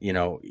reason,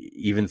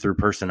 even through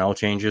personnel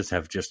changes,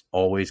 have just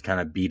always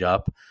kind of beat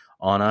up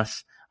on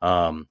us.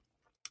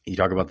 You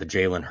talk about the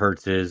Jalen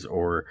Hurtses,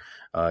 or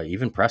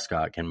even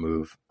Prescott can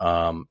move.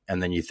 And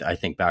then I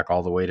think back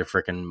all the way to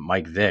frickin'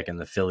 Mike Vick and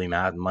the Philly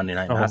Monday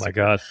Night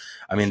Massacre. Oh, my God.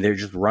 I mean, they're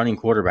just running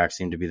quarterbacks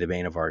seem to be the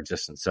bane of our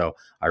existence. So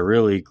I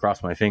really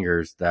cross my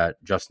fingers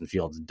that Justin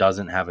Fields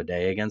doesn't have a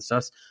day against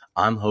us.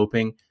 I'm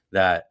hoping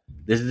that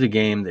this is a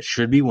game that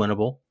should be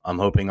winnable. I'm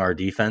hoping our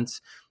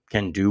defense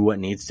can do what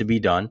needs to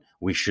be done.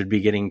 We should be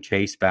getting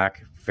Chase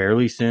back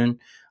fairly soon.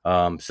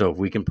 So if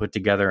we can put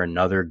together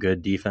another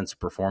good defensive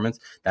performance,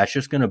 that's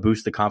just going to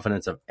boost the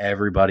confidence of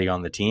everybody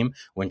on the team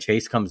when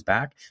Chase comes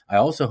back. I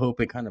also hope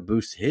it kind of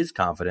boosts his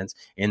confidence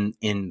in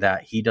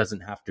that he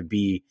doesn't have to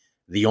be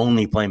the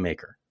only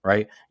playmaker,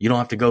 right? You don't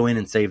have to go in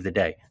and save the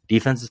day.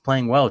 Defense is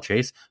playing well,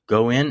 Chase.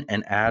 Go in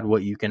and add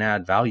what you can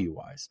add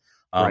value-wise.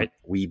 Right.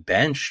 We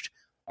benched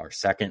our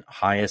second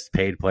highest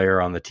paid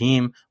player on the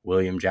team,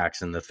 William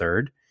Jackson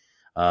III,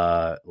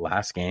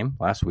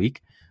 last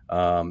week.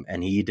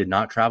 And he did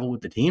not travel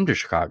with the team to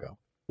Chicago.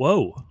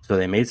 Whoa. So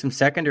they made some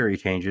secondary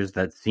changes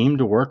that seemed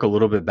to work a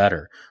little bit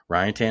better.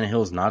 Ryan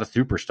Tannehill is not a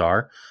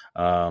superstar.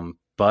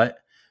 But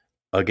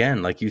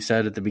again, like you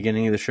said at the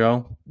beginning of the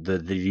show, the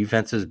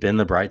defense has been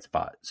the bright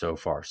spot so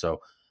far.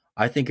 So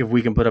I think if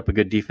we can put up a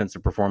good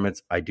defensive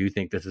performance, I do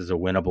think this is a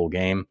winnable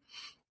game.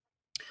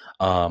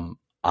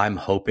 I'm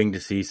hoping to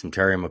see some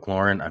Terry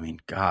McLaurin. I mean,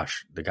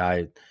 gosh, the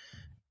guy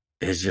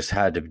has just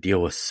had to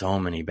deal with so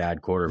many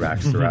bad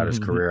quarterbacks throughout his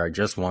career. I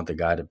just want the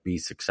guy to be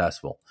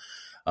successful.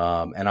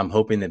 And I'm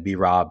hoping that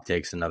B-Rob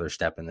takes another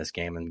step in this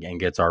game and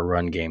gets our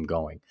run game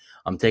going.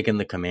 I'm taking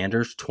the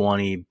Commanders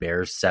 20,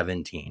 Bears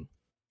 17.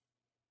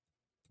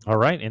 All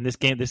right, and this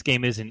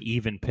game is an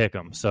even pick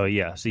 'em. So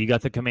yeah, so you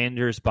got the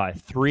Commanders by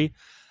 3.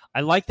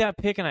 I like that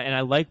pick, and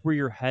I like where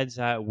your head's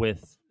at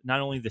with not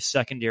only the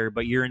secondary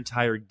but your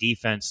entire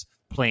defense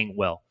playing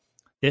well.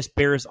 This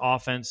Bears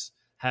offense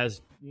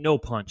has no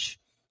punch.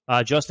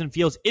 Justin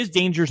Fields is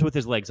dangerous with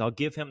his legs. I'll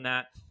give him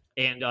that.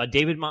 And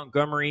David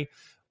Montgomery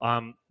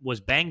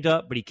was banged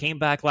up, but he came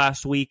back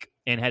last week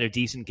and had a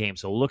decent game.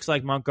 So it looks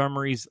like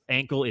Montgomery's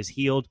ankle is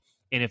healed.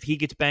 And if he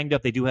gets banged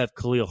up, they do have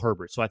Khalil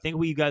Herbert. So I think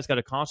what you guys got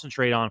to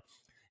concentrate on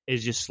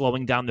is just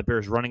slowing down the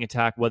Bears' running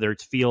attack, whether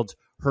it's Fields,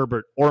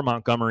 Herbert, or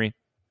Montgomery.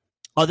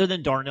 Other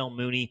than Darnell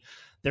Mooney,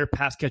 their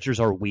pass catchers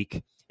are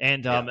weak.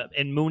 And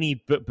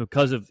Mooney,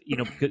 because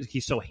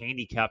he's so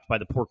handicapped by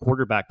the poor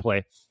quarterback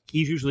play,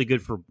 he's usually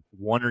good for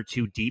 1 or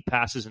 2 deep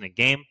passes in a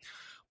game.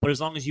 But as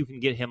long as you can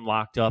get him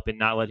locked up and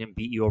not let him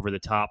beat you over the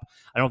top,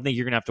 I don't think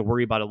you're going to have to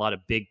worry about a lot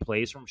of big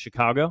plays from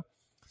Chicago.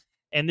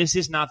 And this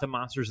is not the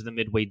monsters of the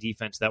Midway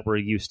defense that we're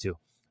used to.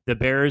 The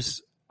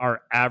Bears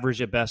are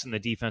average at best in the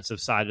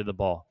defensive side of the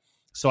ball.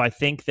 So I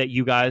think that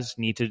you guys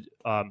need to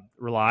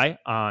rely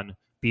on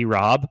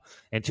B-Rob,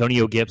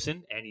 Antonio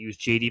Gibson, and use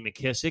J.D.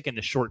 McKissick in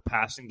the short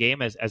passing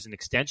game as an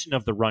extension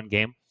of the run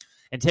game,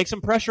 and take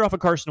some pressure off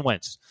of Carson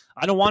Wentz.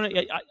 I don't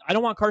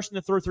want Carson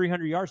to throw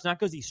 300 yards, not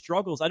because he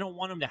struggles. I don't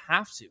want him to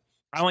have to.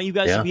 I want you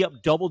guys to be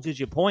up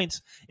double-digit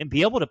points and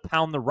be able to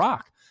pound the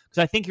rock.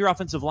 Because I think your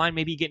offensive line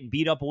may be getting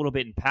beat up a little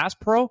bit in pass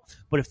pro,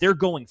 but if they're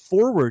going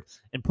forward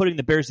and putting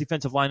the Bears'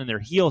 defensive line in their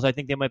heels, I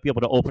think they might be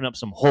able to open up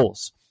some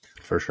holes.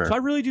 For sure. So I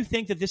really do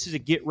think that this is a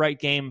get-right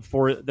game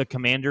for the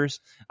Commanders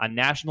on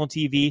national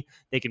TV.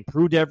 They can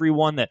prove to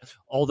everyone that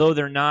although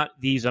they're not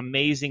these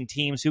amazing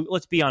teams who,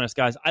 let's be honest,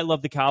 guys, I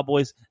love the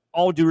Cowboys.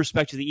 All due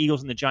respect to the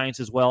Eagles and the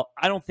Giants as well.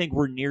 I don't think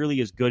we're nearly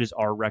as good as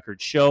our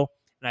records show,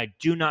 and I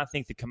do not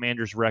think the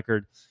Commanders'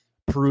 record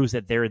proves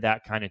that they're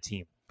that kind of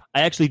team.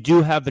 I actually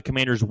do have the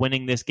Commanders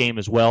winning this game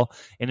as well.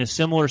 In a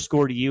similar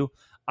score to you,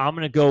 I'm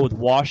going to go with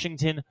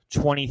Washington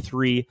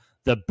 23,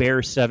 the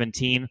Bears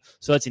 17.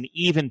 So that's an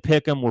even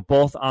pick 'em. We're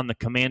both on the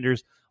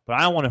Commanders, but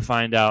I want to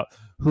find out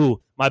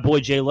who my boy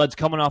Jay Ludd's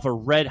coming off a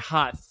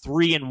red-hot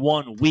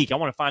 3-1 week. I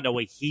want to find out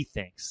what he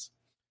thinks.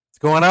 What's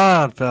going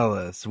on,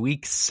 fellas?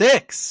 Week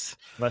 6.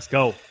 Let's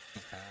go.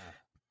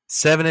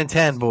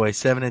 7-10, boys.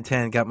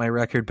 7-10. Got my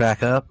record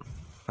back up.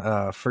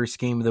 First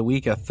game of the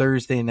week, a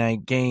Thursday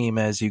night game,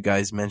 as you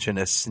guys mentioned,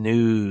 a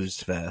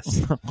snooze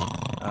fest.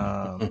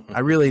 I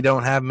really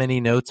don't have many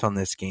notes on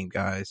this game,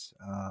 guys.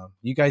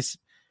 You guys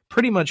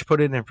pretty much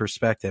put it in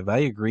perspective. I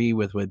agree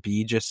with what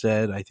B just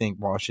said. I think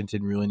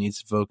Washington really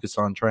needs to focus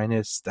on trying to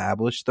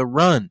establish the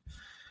run.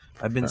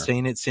 I've been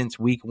saying it since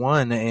week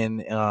 1,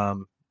 and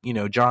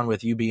John,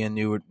 with you being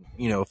new,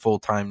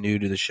 full-time new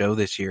to the show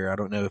this year, I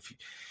don't know if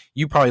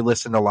you probably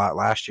listened a lot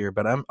last year,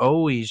 but I'm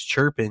always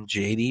chirping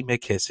J.D.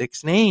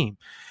 McKissick's name.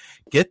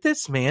 Get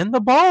this man the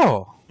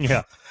ball.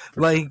 Yeah.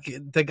 Like,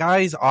 the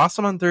guy's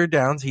awesome on third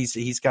downs.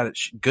 He's got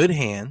good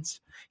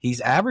hands. He's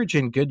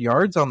averaging good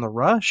yards on the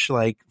rush.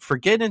 Like,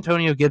 forget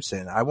Antonio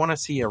Gibson. I want to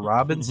see a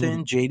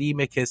Robinson, J.D.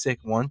 McKissick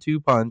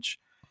 1-2 punch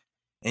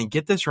and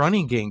get this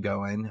running game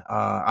going.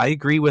 I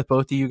agree with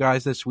both of you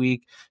guys this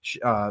week.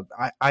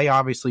 I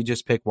obviously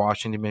just picked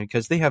Washington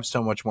because they have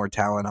so much more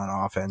talent on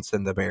offense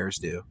than the Bears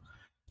do.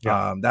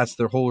 Yeah. That's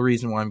the whole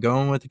reason why I'm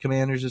going with the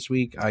Commanders this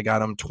week. I got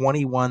them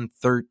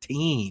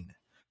 21-13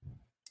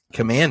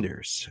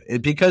 Commanders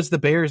because the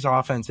Bears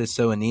offense is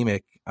so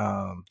anemic.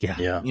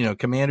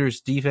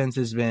 Commanders defense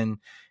has been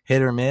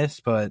hit or miss,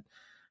 but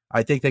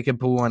I think they can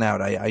pull one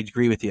out. I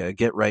agree with you.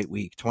 Get right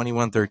week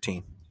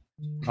 21-13.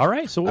 All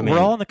right. So we're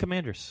all on the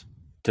Commanders.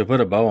 To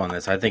put a bow on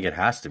this, I think it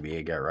has to be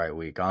a get right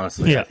week.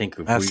 Honestly, I think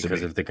because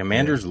if the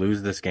Commanders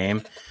lose this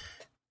game,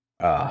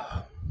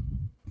 not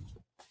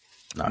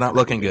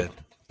looking good.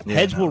 Yeah,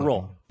 heads will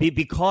roll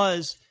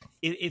because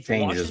if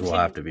changes will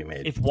have to be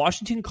made. If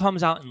Washington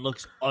comes out and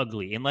looks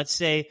ugly, and let's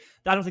say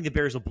I don't think the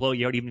Bears will blow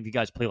you out, even if you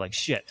guys play like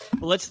shit.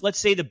 But let's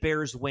say the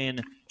Bears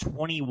win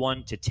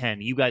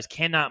 21-10. You guys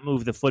cannot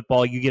move the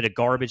football. You get a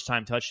garbage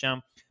time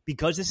touchdown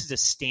because this is a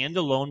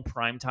standalone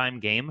primetime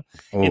game,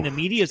 and the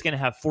media is going to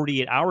have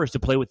 48 hours to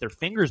play with their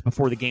fingers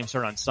before the game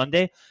starts on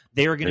Sunday.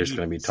 They are going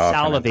to be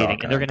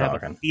salivating, and they're going to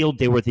have a field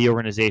day with the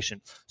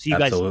organization. So you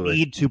guys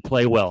need to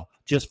play well.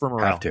 Just for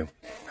morale.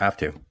 Have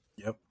to.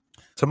 Yep.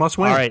 It's a must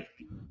win. All right.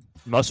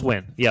 Must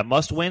win. Yeah,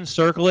 must win.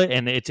 Circle it.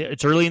 And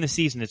it's early in the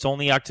season. It's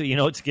only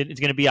October. It's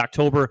going to be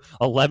October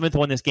 11th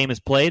when this game is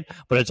played,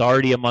 but it's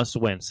already a must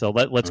win. So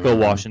let's go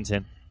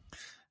Washington.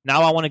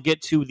 Now I want to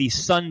get to the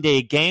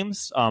Sunday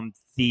games.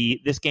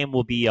 This game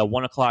will be a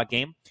 1:00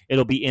 game.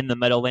 It'll be in the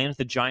Meadowlands.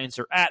 The Giants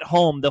are at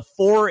home. The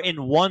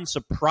 4-1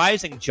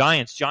 surprising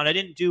Giants. John, I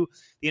didn't do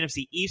the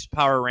NFC East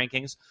power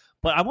rankings,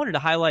 but I wanted to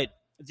highlight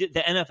the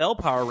NFL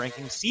power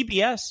rankings.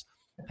 CBS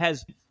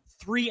has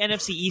 3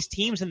 NFC East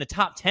teams in the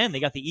top 10. They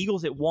got the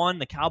Eagles at 1,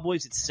 the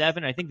Cowboys at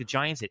 7, I think the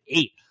Giants at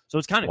 8. So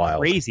it's kind of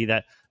crazy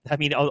that,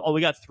 we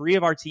got 3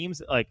 of our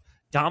teams like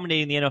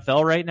dominating the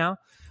NFL right now.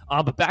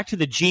 But back to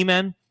the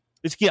G-Men,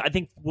 this I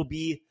think will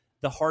be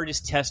the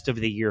hardest test of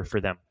the year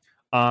for them.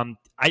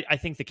 I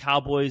think the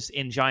Cowboys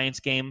and Giants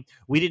game,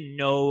 we didn't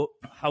know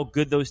how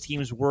good those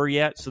teams were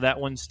yet, so that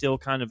one still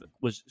kind of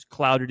was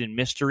clouded in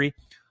mystery.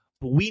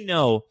 But we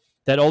know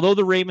that although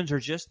the Ravens are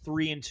just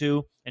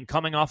 3-2 and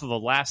coming off of a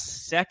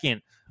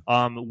last-second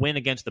win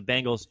against the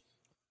Bengals,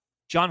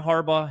 John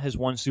Harbaugh has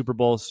won Super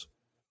Bowls.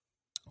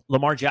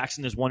 Lamar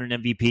Jackson has won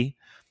an MVP.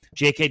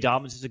 J.K.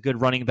 Dobbins is a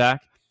good running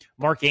back.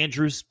 Mark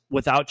Andrews,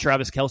 without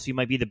Travis Kelce,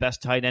 might be the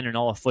best tight end in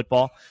all of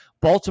football.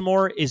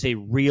 Baltimore is a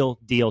real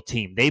deal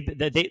team. They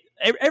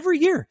every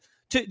year,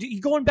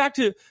 going back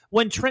to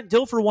when Trent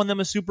Dilfer won them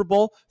a Super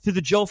Bowl through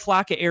the Joe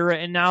Flacco era,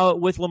 and now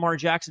with Lamar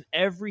Jackson,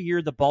 every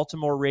year the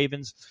Baltimore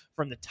Ravens,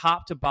 from the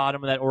top to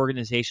bottom of that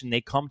organization,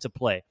 they come to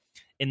play.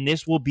 And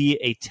this will be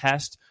a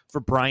test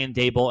for Brian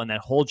Daboll and that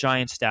whole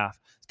Giants staff.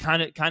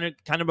 It's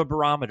kind of a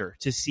barometer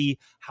to see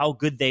how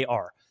good they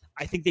are.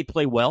 I think they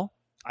play well.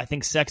 I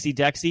think Sexy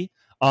Dexy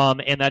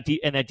and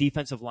that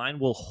defensive line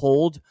will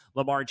hold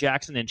Lamar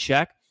Jackson in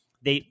check.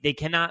 They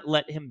cannot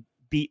let him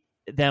beat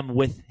them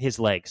with his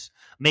legs.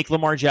 Make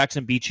Lamar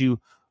Jackson beat you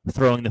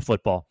throwing the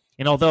football.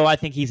 And although I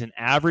think he's an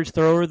average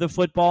thrower of the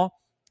football,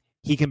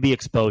 he can be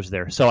exposed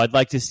there. So I'd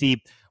like to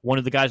see one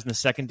of the guys in the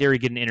secondary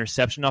get an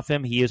interception off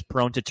him. He is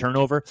prone to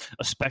turnover,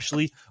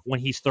 especially when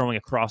he's throwing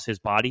across his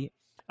body.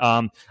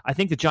 I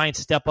think the Giants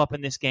step up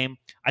in this game.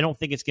 I don't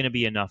think it's going to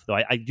be enough, though.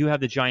 I do have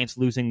the Giants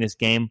losing this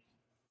game.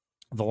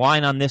 The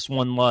line on this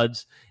one,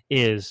 Luds,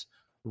 is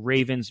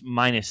Ravens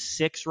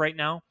 -6 right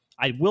now.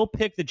 I will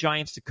pick the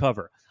Giants to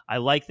cover. I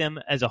like them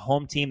as a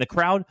home team. The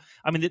crowd,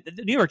 the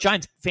New York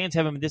Giants fans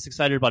haven't been this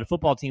excited about a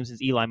football team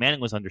since Eli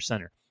Manning was under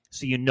center.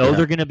 So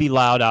they're going to be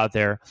loud out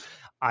there.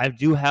 I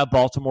do have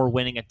Baltimore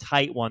winning a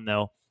tight one,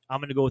 though.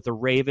 I'm going to go with the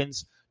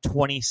Ravens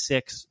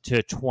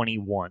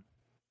 26-21.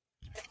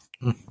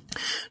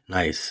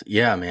 Nice.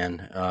 Yeah,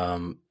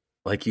 man.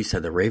 Like you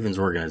said, the Ravens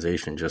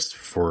organization just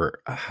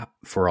for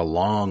a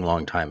long,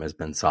 long time has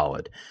been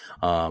solid.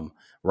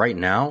 Right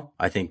now,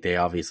 I think they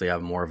obviously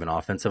have more of an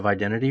offensive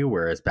identity,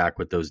 whereas back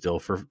with those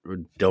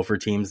Dilfer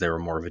teams, they were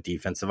more of a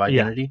defensive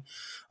identity.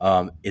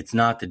 Yeah. It's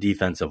not the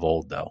defense of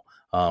old, though.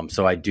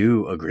 So I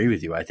do agree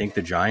with you. I think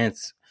the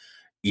Giants,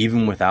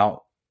 even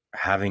without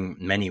having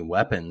many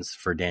weapons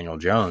for Daniel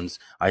Jones,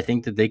 I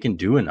think that they can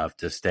do enough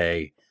to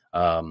stay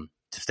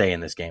in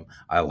this game.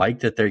 I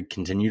like that they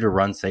continue to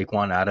run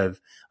Saquon out of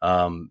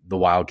the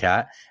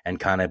Wildcat and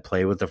kind of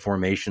play with the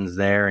formations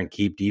there and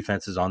keep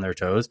defenses on their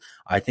toes.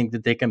 I think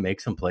that they can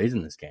make some plays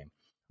in this game.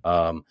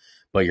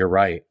 But you're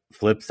right.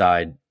 Flip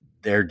side,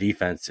 their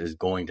defense is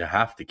going to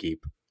have to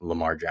keep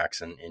Lamar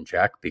Jackson in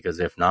check, because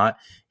if not,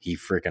 he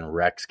freaking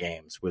wrecks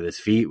games with his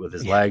feet, with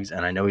his legs.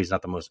 And I know he's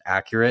not the most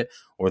accurate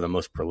or the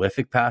most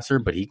prolific passer,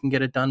 but he can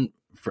get it done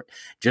for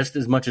just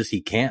as much as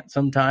he can't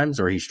sometimes,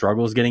 or he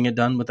struggles getting it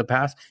done with the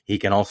pass. He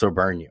can also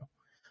burn you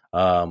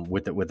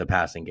with the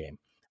passing game.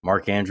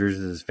 Mark Andrews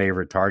is his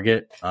favorite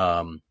target.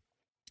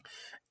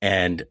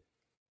 And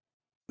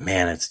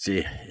man, it's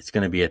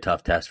going to be a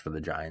tough test for the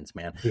Giants,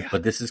 man. Yeah.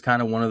 But this is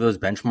kind of one of those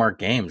benchmark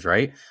games,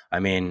 right? I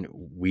mean,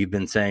 we've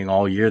been saying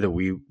all year that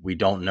we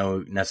don't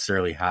know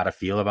necessarily how to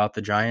feel about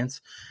the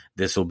Giants.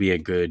 This will be a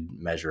good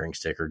measuring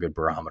stick or good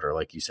barometer,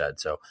 like you said.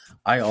 So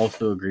I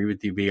also agree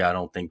with you, B. I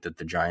don't think that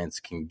the Giants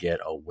can get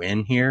a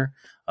win here.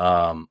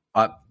 I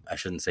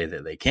shouldn't say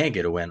that they can't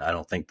get a win. I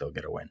don't think they'll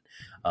get a win.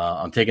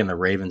 I'm taking the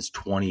Ravens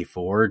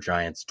 24,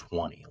 Giants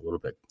 20, a little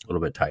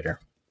bit tighter.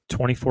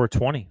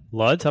 24-20.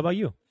 Luds, how about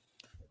you?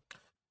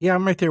 Yeah,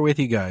 I'm right there with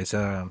you guys.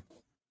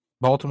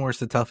 Baltimore's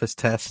the toughest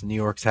test New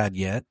York's had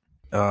yet.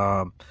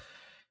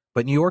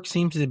 But New York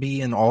seems to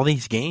be in all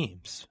these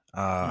games.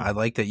 I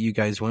like that you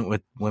guys went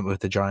with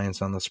the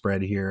Giants on the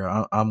spread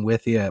here. I'm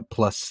with you at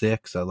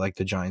 +6. I like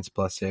the Giants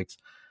 +6.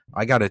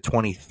 I got a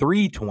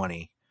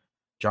 23-20.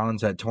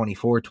 John's at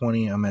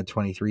 24-20. I'm at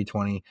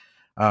 23-20.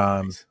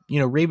 Nice.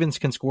 Ravens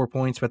can score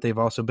points, but they've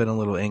also been a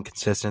little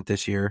inconsistent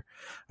this year.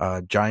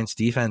 Giants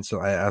defense,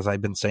 as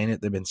I've been saying it,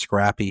 they've been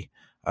scrappy.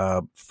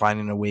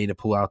 Finding a way to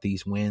pull out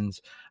these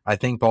wins. I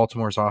think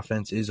Baltimore's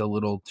offense is a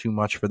little too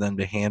much for them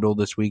to handle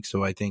this week,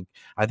 so I think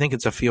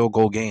it's a field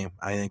goal game.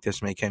 I think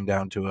this may come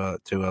down to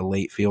a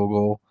late field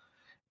goal,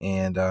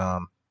 and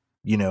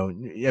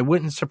it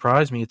wouldn't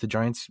surprise me if the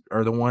Giants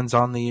are the ones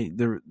on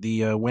the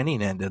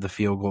winning end of the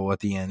field goal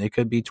at the end. It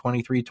could be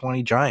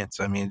 23-20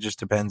 Giants. I mean, it just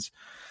depends.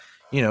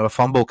 A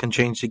fumble can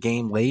change the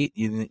game late.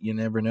 You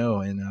never know,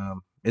 and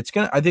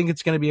I think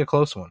it's gonna be a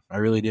close one. I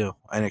really do,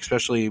 and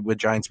especially with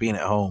Giants being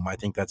at home, I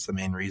think that's the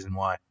main reason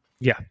why.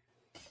 Yeah,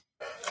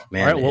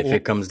 man. Right, if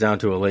it comes down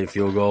to a late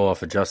field goal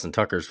off of Justin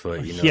Tucker's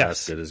foot,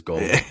 that's good as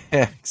gold.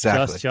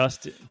 Exactly.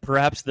 Just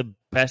perhaps the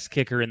best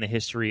kicker in the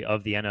history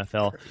of the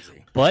NFL.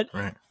 Crazy. But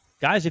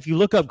guys, if you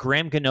look up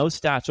Graham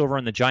Gano's stats over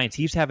on the Giants,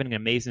 he's having an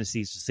amazing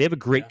season. So they have a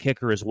great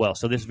kicker as well.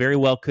 So this very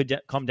well could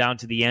come down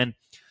to the end.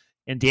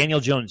 And Daniel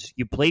Jones,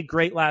 you played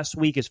great last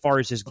week as far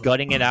as just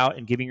gutting it out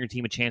and giving your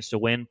team a chance to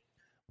win.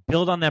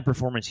 Build on that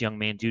performance, young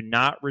man. Do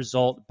not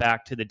result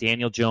back to the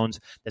Daniel Jones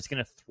that's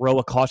going to throw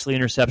a costly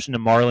interception to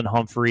Marlon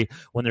Humphrey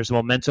when there's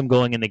momentum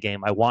going in the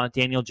game. I want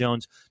Daniel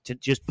Jones to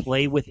just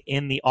play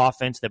within the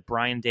offense that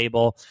Brian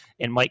Daboll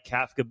and Mike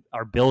Kafka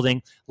are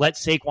building. Let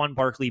Saquon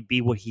Barkley be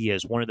what he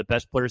is, one of the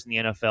best players in the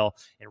NFL,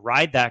 and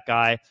ride that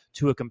guy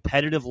to a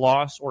competitive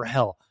loss or,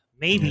 hell,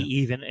 maybe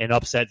even an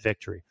upset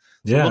victory.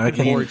 So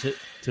looking forward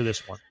to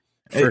this one.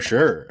 For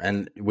sure.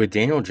 And with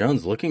Daniel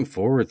Jones looking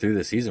forward through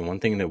the season, one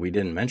thing that we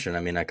didn't mention, I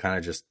mean, I kind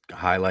of just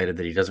highlighted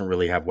that he doesn't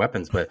really have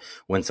weapons, but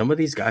when some of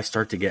these guys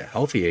start to get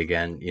healthy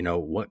again,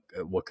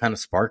 what kind of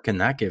spark can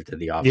that give to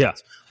the offense? Yeah.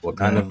 What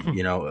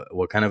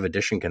kind of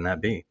addition can that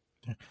be?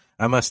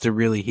 I must have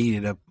really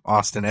heated up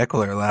Austin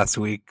Eckler last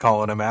week,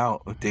 calling him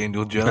out with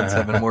Daniel Jones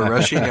having more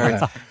rushing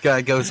yards.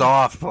 Guy goes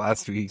off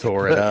last week.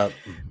 Tore it up.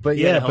 But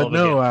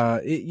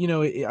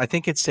I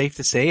think it's safe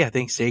to say, I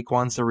think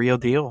Saquon's the real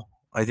deal.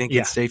 I think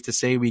it's safe to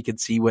say we could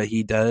see what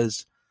he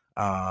does,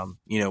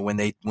 when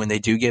they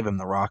do give him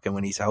the rock and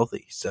when he's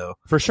healthy. So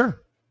for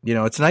sure,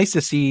 it's nice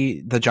to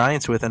see the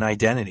Giants with an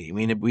identity. I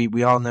mean,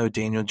 we all know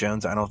Daniel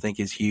Jones, I don't think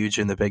is huge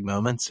in the big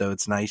moments. So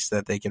it's nice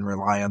that they can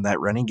rely on that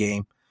running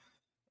game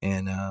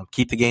and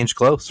keep the games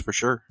close for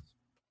sure.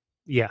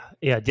 Yeah.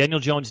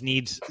 Daniel Jones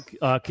needs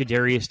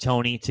Kadarius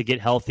Toney to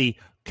get healthy.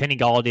 Kenny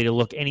Golladay to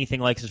look anything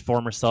like his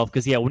former self.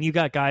 Because when you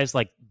got guys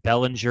like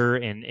Bellinger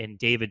and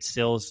David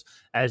Sills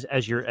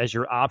as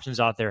your options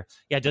out there,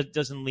 it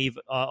doesn't leave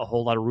a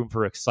whole lot of room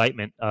for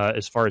excitement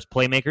as far as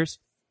playmakers.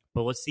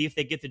 But let's see if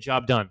they get the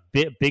job done.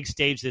 Big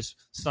stage this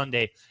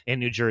Sunday in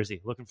New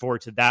Jersey. Looking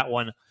forward to that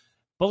one.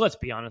 But let's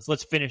be honest.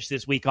 Let's finish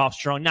this week off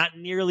strong. Not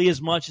nearly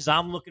as much as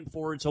I'm looking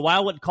forward to.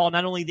 I would call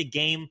not only the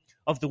game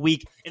of the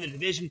week in the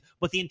division,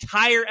 but the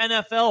entire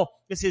NFL.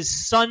 This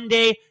is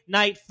Sunday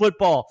Night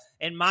Football.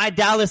 And my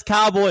Dallas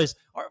Cowboys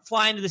are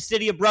flying to the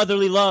city of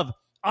brotherly love.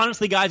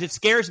 Honestly, guys, it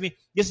scares me.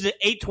 This is an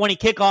 8:20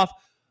 kickoff.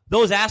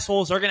 Those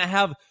assholes are going to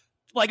have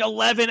like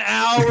 11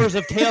 hours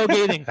of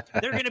tailgating.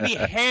 They're going to be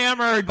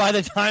hammered by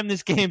the time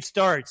this game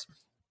starts.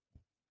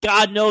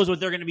 God knows what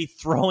they're going to be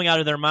throwing out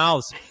of their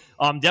mouths.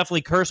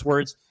 Definitely curse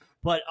words.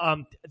 But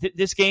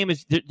this game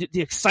is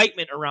the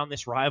excitement around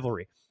this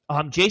rivalry.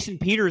 Jason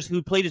Peters,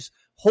 who played his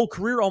whole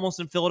career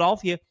almost in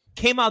Philadelphia,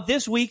 came out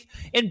this week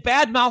and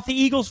badmouthed the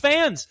Eagles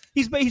fans.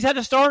 He's had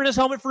a star in his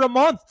helmet for a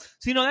month.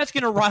 So, that's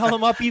going to rile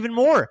him up even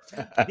more.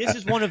 This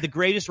is one of the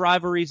greatest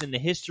rivalries in the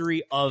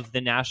history of the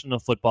National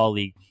Football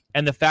League.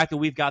 And the fact that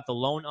we've got the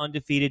lone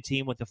undefeated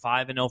team with the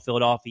 5-0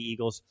 Philadelphia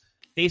Eagles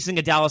facing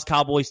a Dallas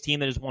Cowboys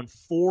team that has won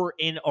 4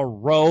 in a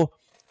row,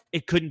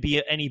 it couldn't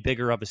be any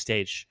bigger of a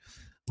stage.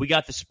 We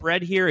got the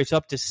spread here. It's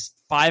up to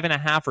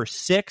 5.5 or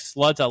 6.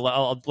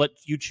 I'll let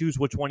you choose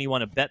which one you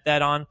want to bet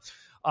that on.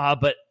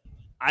 But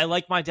I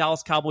like my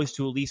Dallas Cowboys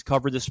to at least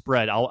cover the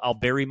spread. I'll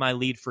bury my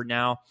lead for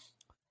now.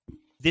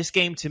 This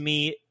game to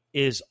me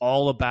is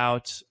all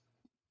about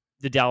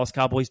the Dallas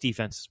Cowboys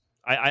defense.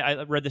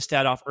 I read the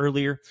stat off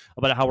earlier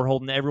about how we're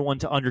holding everyone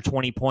to under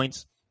 20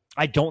 points.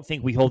 I don't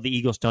think we hold the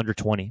Eagles to under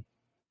 20.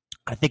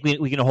 I think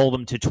we can hold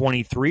them to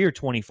 23 or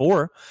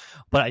 24,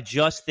 but I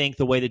just think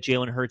the way that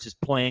Jalen Hurts is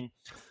playing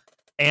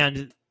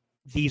and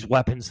these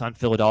weapons on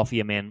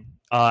Philadelphia, man,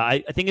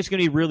 I think it's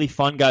going to be really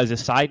fun, guys. A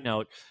side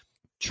note,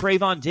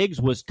 Trayvon Diggs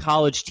was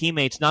college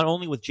teammates not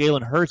only with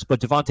Jalen Hurts, but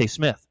Devontae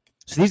Smith.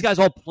 So these guys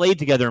all played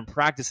together and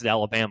practiced at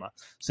Alabama.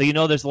 So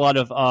there's a lot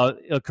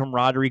of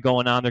camaraderie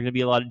going on. There's going to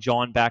be a lot of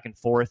jawing back and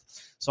forth.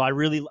 So I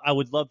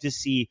would love to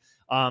see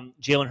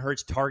Jalen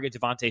Hurts target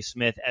Devontae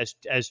Smith as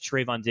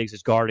Trayvon Diggs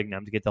is guarding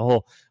them to get the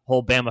whole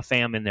Bama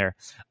fam in there.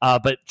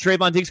 But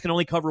Trayvon Diggs can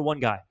only cover one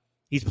guy.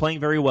 He's playing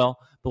very well.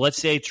 But let's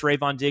say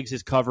Trayvon Diggs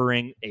is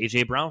covering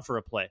A.J. Brown for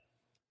a play.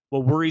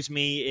 What worries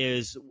me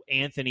is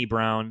Anthony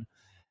Brown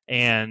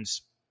and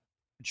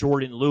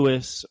Jordan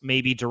Lewis,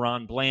 maybe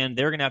Deron Bland.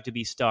 They're going to have to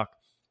be stuck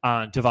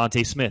on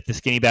Devontae Smith, the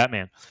skinny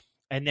Batman.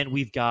 And then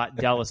we've got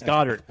Dallas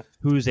Goedert,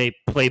 who's a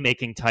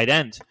playmaking tight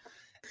end.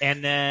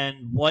 And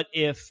then what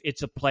if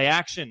it's a play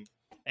action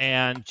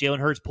and Jalen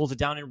Hurts pulls it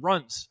down and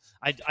runs?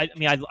 I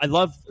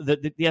love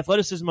the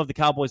athleticism of the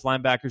Cowboys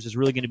linebackers is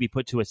really going to be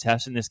put to a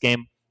test in this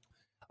game.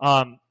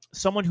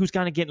 Someone who's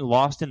kind of getting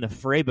lost in the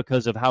fray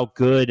because of how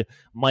good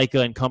Micah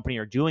and company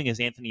are doing is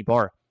Anthony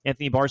Barr.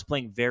 Anthony Barr's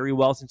playing very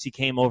well since he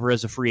came over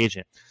as a free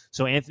agent.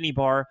 So Anthony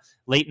Barr,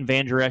 Leighton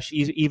Vander Esch,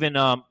 even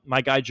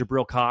my guy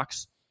Jabril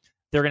Cox,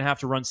 they're going to have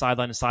to run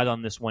sideline to sideline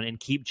on this one and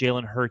keep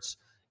Jalen Hurts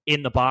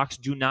in the box.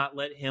 Do not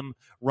let him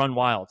run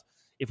wild.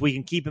 If we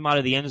can keep him out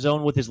of the end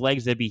zone with his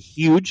legs, that'd be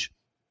huge.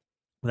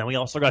 But then we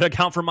also got to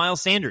account for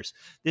Miles Sanders.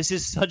 This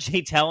is such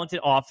a talented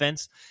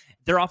offense.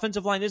 Their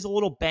offensive line is a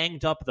little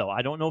banged up, though.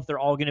 I don't know if they're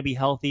all going to be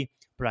healthy,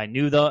 but I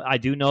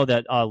do know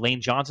that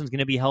Lane Johnson's going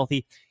to be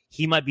healthy.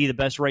 He might be the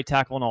best right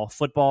tackle in all of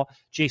football.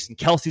 Jason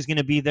Kelsey's going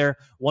to be there,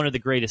 one of the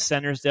greatest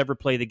centers to ever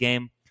play the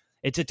game.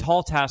 It's a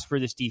tall task for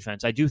this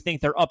defense. I do think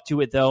they're up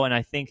to it, though, and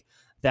I think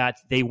that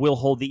they will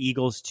hold the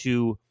Eagles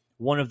to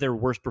one of their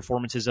worst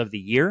performances of the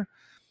year.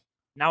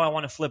 Now I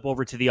want to flip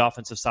over to the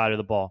offensive side of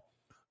the ball,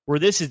 where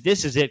this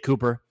is it,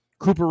 Cooper.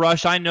 Cooper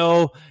Rush, I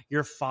know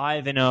you're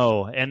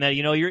 5-0, and that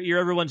you're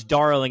everyone's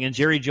darling, and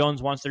Jerry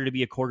Jones wants there to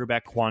be a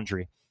quarterback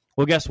quandary.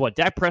 Well, guess what?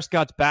 Dak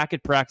Prescott's back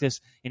at practice,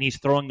 and he's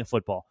throwing the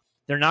football.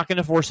 They're not going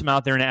to force him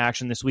out there into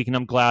action this week, and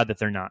I'm glad that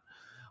they're not.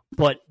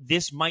 But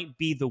this might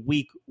be the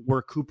week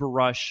where Cooper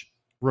Rush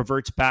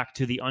reverts back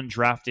to the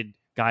undrafted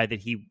guy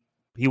that he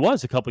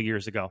was a couple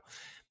years ago.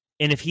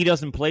 And if he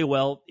doesn't play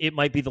well, it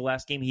might be the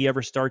last game he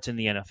ever starts in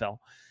the NFL.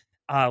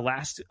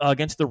 Last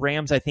against the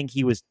Rams, I think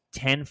he was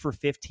 10 for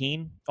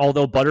 15,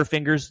 although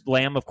Butterfingers,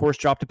 Lamb, of course,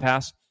 dropped a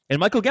pass. And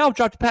Michael Gallup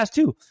dropped a pass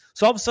too.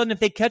 So all of a sudden, if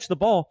they catch the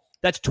ball,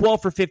 that's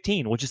 12 for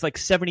 15, which is like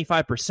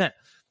 75%.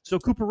 So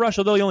Cooper Rush,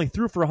 although he only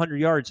threw for 100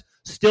 yards,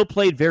 still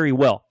played very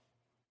well.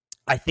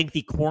 I think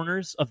the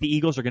corners of the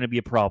Eagles are going to be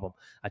a problem.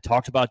 I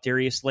talked about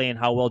Darius Slay and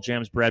how well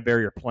James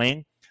Bradbury are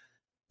playing.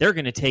 They're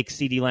going to take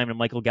CeeDee Lamb and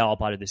Michael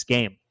Gallup out of this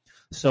game.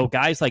 So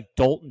guys like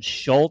Dalton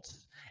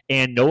Schultz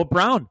and Noah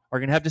Brown are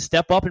going to have to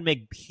step up and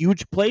make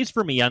huge plays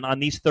for me on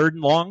these 3rd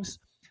and longs.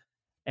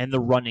 And the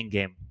running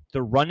game.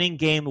 The running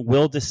game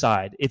will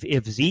decide.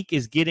 If Zeke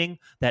is getting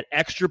that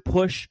extra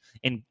push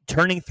and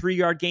turning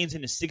 3-yard gains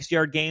into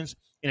 6-yard gains,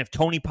 and if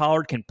Tony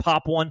Pollard can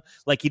pop one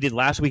like he did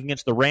last week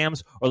against the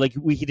Rams, or like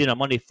he did on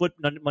Monday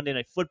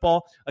Night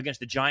Football against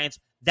the Giants,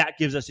 that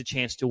gives us a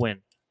chance to win.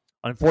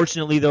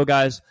 Unfortunately, though,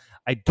 guys,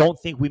 I don't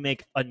think we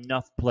make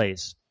enough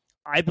plays.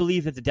 I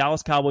believe that the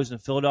Dallas Cowboys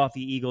and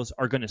Philadelphia Eagles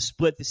are going to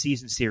split the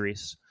season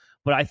series,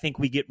 but I think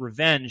we get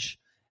revenge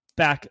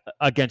back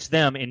against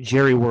them in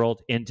Jerry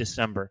World in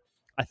December.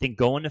 I think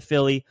going to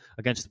Philly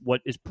against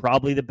what is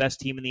probably the best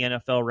team in the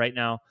NFL right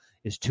now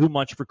is too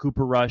much for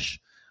Cooper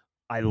Rush.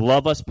 I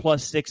love us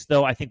 +6,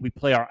 though. I think we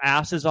play our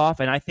asses off,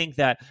 and I think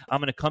that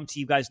I'm going to come to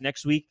you guys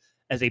next week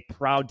as a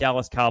proud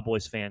Dallas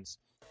Cowboys fans.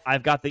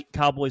 I've got the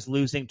Cowboys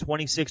losing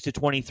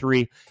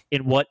 26-23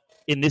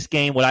 in this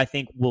game, what I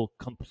think will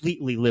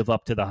completely live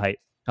up to the hype.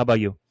 How about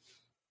you?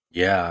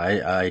 Yeah,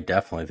 I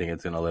definitely think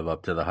it's going to live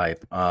up to the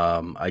hype.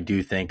 I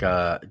do think,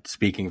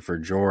 speaking for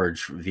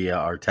George via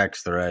our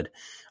text thread,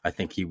 I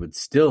think he would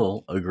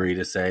still agree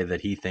to say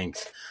that he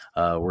thinks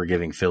we're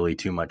giving Philly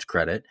too much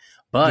credit.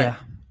 But yeah.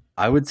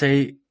 I would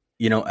say,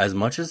 as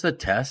much as a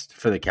test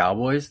for the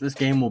Cowboys this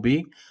game will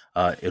be,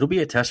 it'll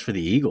be a test for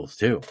the Eagles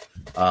too.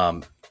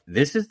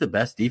 This is the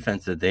best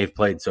defense that they've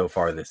played so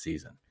far this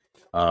season.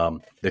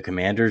 The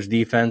Commanders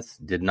defense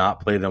did not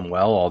play them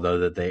well,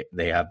 although that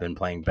they have been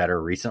playing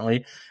better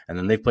recently. And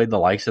then they've played the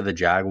likes of the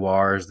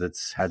Jaguars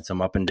that's had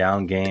some up and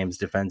down games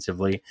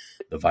defensively.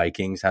 The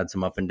Vikings had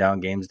some up and down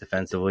games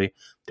defensively.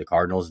 The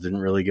Cardinals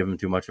didn't really give them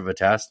too much of a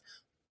test.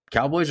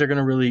 Cowboys are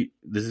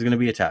this is going to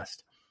be a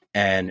test.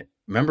 And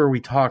remember, we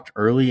talked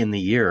early in the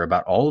year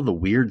about all of the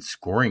weird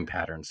scoring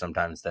patterns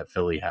sometimes that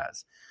Philly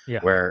has,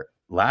 where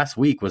last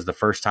week was the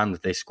first time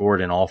that they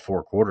scored in all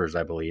 4 quarters,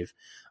 I believe.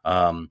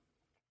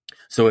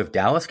 So if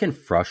Dallas can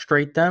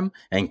frustrate them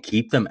and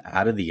keep them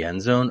out of the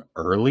end zone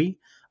early,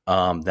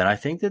 then I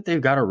think that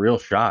they've got a real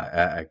shot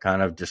at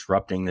kind of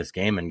disrupting this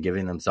game and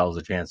giving themselves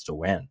a chance to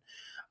win.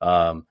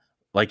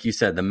 Like you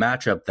said, the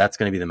matchup, that's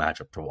going to be the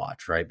matchup to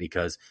watch, right?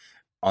 Because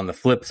on the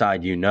flip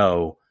side,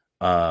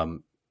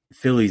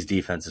 Philly's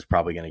defense is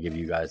probably going to give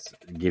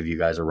you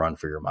guys a run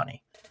for your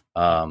money.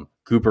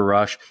 Cooper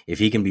Rush, if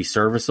he can be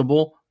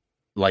serviceable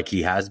like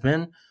he has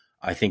been,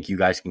 I think you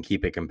guys can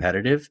keep it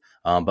competitive.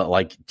 But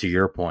like to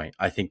your point,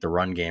 I think the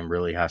run game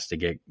really has to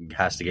get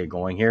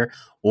going here,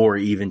 or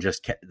even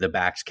just the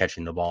backs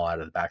catching the ball out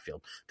of the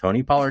backfield.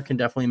 Tony Pollard can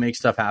definitely make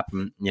stuff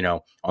happen,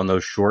 on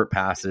those short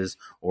passes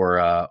or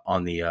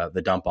on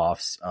the dump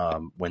offs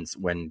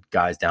when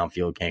guys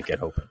downfield can't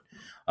get open.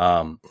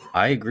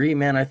 I agree,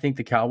 man. I think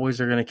the Cowboys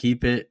are going to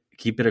keep it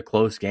a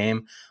close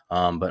game.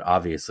 But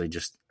obviously,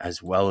 just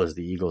as well as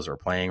the Eagles are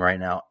playing right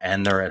now,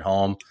 and they're at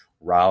home,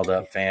 riled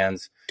up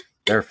fans.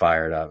 They're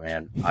fired up,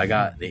 man. I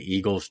got the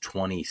Eagles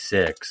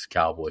 26,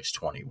 Cowboys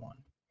 21.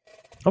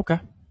 Okay.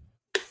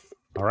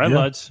 All right,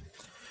 buds.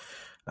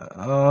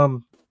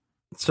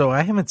 So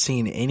I haven't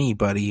seen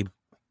anybody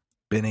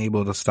been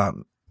able to stop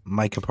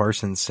Micah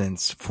Parsons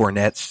since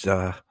Fournette's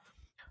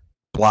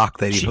block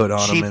that he put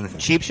on him.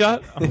 Cheap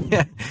shot?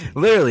 Yeah,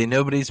 literally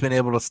nobody's been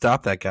able to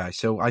stop that guy.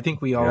 So I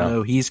think we all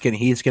know he's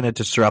gonna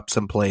disrupt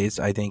some plays.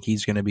 I think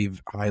he's gonna be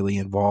highly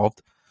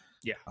involved.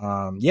 Yeah.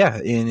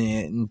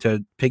 And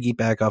to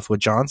piggyback off what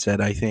John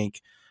said, I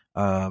think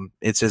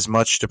it's as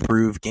much to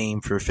prove game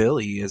for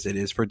Philly as it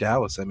is for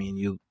Dallas. I mean,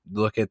 you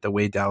look at the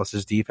way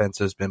Dallas's defense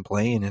has been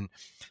playing, and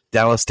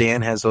Dallas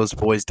Dan has those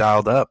boys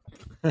dialed up.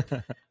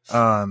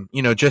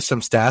 Just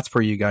some stats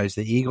for you guys.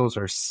 The Eagles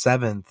are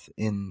 7th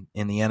in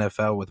the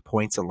NFL with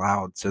points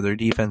allowed. So their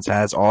defense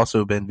has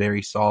also been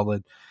very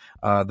solid.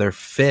 They're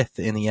 5th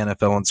in the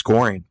NFL in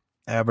scoring,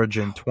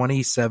 averaging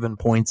 27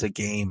 points a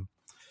game.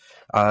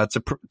 It's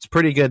a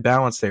pretty good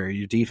balance there.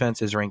 Your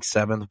defense is ranked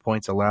 7th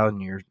points allowed,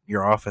 and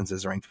your offense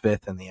is ranked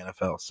 5th in the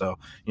NFL. So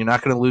you're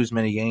not going to lose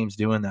many games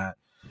doing that.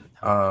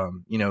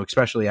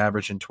 Especially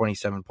averaging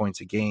 27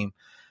 points a game.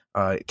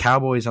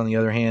 Cowboys, on the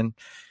other hand,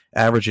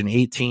 averaging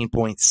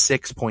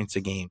 18.6 points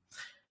a game.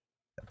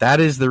 That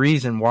is the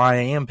reason why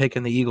I am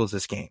picking the Eagles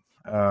this game.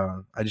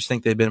 I just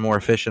think they've been more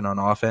efficient on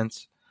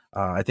offense.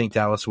 I think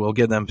Dallas will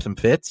give them some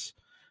fits.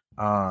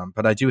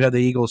 But I do have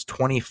the Eagles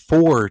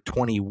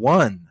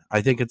 24-21.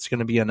 I think it's going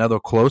to be another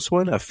close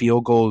one, a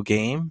field goal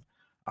game.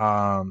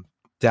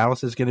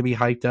 Dallas is going to be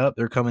hyped up.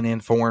 They're coming in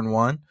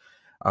 4-1.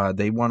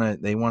 They want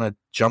to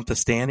jump the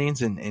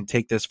standings and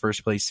take this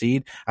first place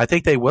seed. I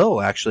think they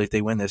will actually if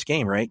they win this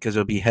game, right? Because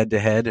it'll be head to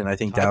head, and I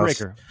think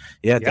Dallas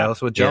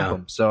would jump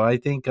them. So I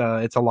think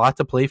it's a lot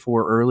to play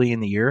for early in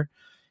the year.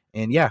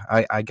 And yeah,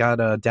 I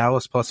got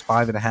Dallas plus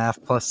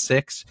 5.5, plus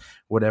 6,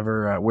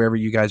 whatever, wherever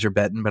you guys are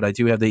betting. But I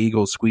do have the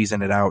Eagles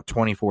squeezing it out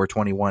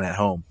 24-21 at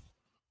home.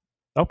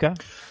 Okay.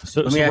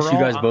 So let me ask you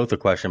guys both a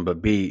question,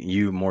 but B,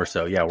 you more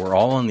so. Yeah, we're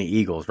all on the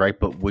Eagles, right?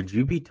 But would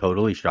you be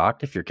totally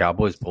shocked if your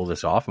Cowboys pull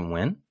this off and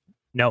win?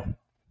 No.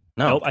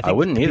 No, I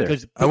wouldn't either.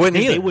 I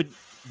wouldn't either.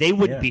 They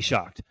wouldn't be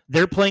shocked.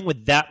 They're playing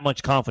with that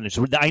much confidence.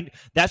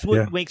 That's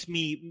what makes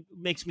me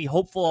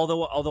hopeful.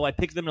 Although I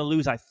picked them to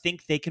lose, I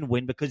think they can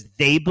win because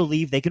they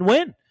believe they can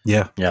win.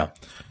 Yeah.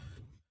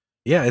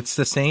 It's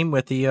the same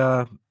with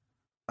the.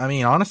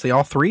 Honestly,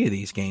 all three of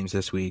these games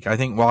this week. I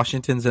think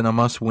Washington's in a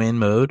must-win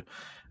mode.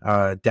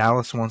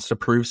 Dallas wants to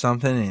prove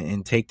something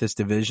and take this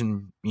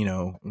division.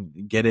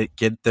 Get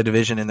the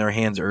division in their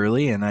hands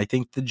early, and I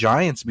think the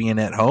Giants being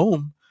at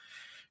home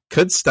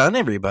could stun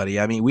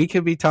everybody. I mean, we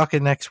could be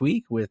talking next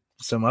week with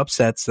some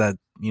upsets that,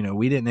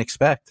 we didn't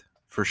expect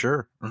for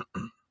sure.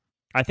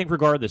 I think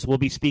regardless, we'll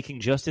be speaking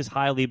just as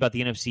highly about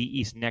the NFC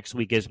East next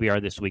week as we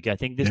are this week. I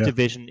think this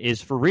division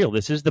is for real.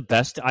 This is the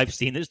best I've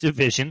seen this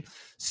division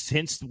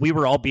since we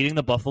were all beating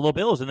the Buffalo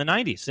Bills in the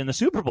 90s in the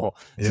Super Bowl.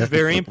 This is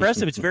very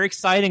impressive. It's very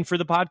exciting for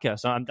the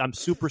podcast. I'm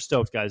super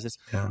stoked, guys.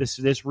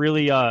 This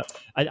really I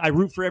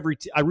root for every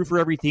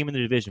team in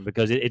the division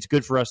because it's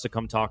good for us to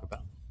come talk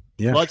about.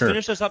 Yeah, let's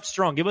finish us up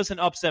strong. Give us an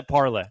upset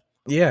parlay.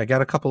 Yeah, I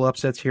got a couple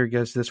upsets here,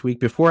 guys, this week.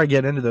 Before I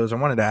get into those, I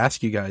wanted to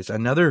ask you guys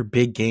another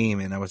big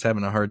game, and I was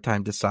having a hard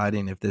time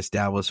deciding if this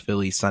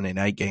Dallas-Philly Sunday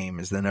night game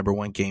is the number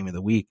one game of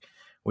the week.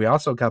 We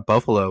also got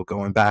Buffalo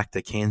going back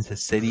to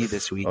Kansas City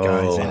this week,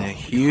 guys, in a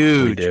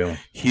huge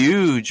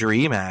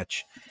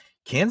rematch.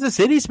 Kansas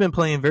City's been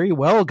playing very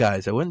well,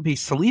 guys. I wouldn't be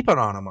sleeping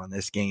on them on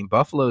this game.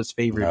 Buffalo's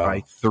favored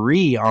by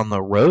 3 on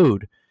the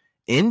road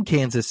in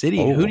Kansas City.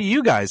 Who do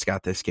you guys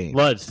got this game?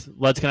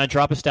 Luds, can I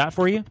drop a stat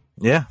for you?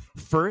 Yeah.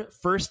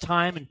 First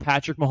time in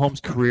Patrick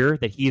Mahomes' career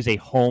that he is a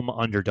home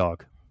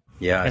underdog.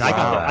 Yeah, and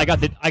I got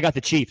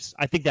the Chiefs.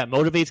 I think that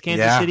motivates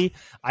Kansas City.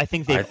 I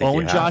think they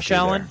own Josh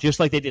Allen just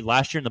like they did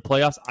last year in the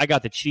playoffs. I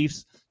got the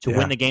Chiefs to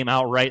win the game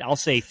outright. I'll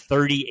say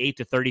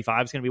 38-35 is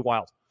going to be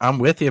wild. I'm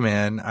with you,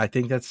 man. I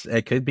think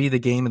it could be the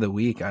game of the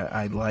week.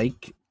 I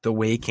like the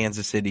way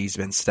Kansas City's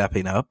been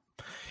stepping up.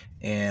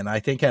 And I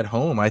think at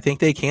home, I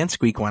think they can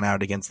squeak one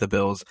out against the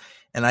Bills.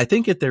 And I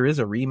think if there is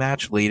a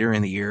rematch later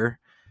in the year,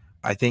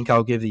 I think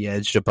I'll give the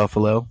edge to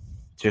Buffalo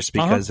just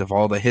because of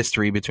all the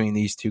history between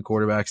these two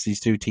quarterbacks,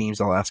 these two teams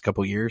the last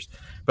couple of years.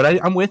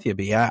 But I'm with you,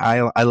 B.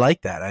 I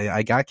like that.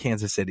 I got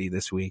Kansas City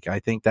this week. I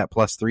think that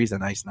 +3 is a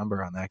nice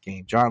number on that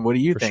game. John, what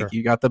do you think? Sure.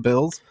 You got the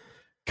Bills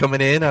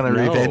coming in on a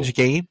revenge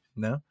game?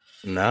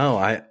 No,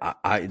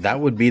 I that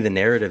would be the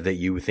narrative that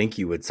you think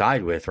you would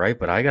side with, right?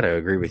 But I got to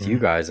agree with you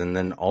guys. And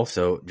then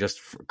also just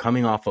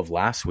coming off of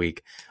last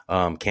week,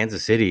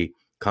 Kansas City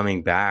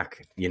coming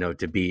back,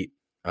 to beat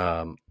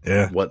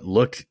what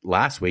looked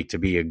last week to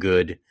be a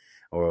good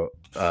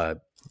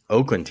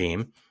Oakland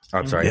team.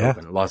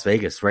 Oakland, Las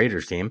Vegas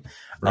Raiders team.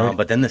 Right.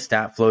 But then the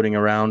stat floating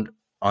around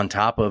on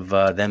top of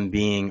them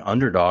being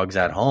underdogs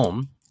at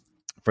home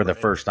for the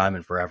first time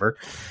in forever.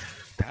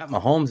 Pat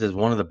Mahomes is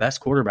one of the best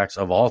quarterbacks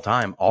of all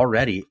time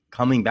already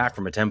coming back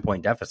from a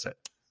 10-point deficit.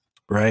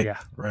 Right. Yeah.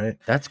 Right.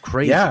 That's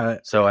crazy. Yeah.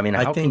 So,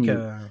 how can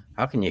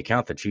you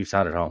count the Chiefs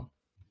out at home?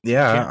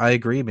 Yeah, I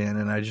agree, man.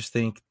 And I just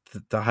think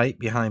the hype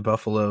behind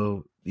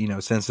Buffalo,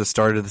 since the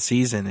start of the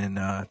season,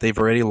 and they've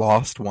already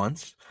lost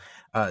once.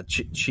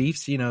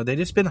 Chiefs, they've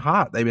just been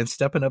hot. They've been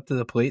stepping up to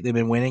the plate. They've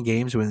been winning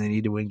games when they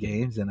need to win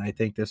games. And I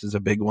think this is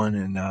a big one.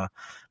 And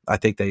I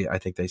think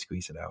they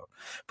squeeze it out.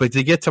 But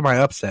to get to my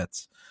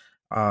upsets,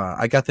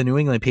 I got the New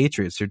England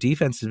Patriots. Their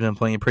defense has been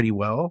playing pretty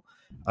well.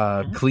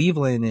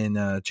 Cleveland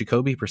and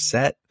Jacoby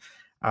Brissett.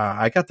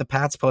 I got the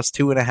Pats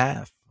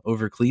 +2.5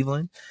 over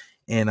Cleveland.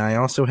 And I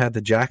also had the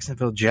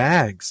Jacksonville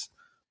Jags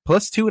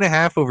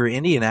 +2.5 over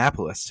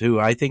Indianapolis, who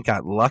I think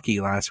got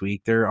lucky last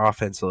week. Their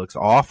offense looks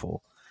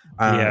awful.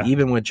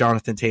 Even with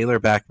Jonathan Taylor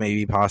back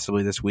maybe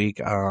possibly this week.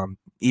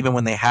 Even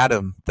when they had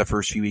him the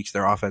first few weeks,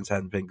 their offense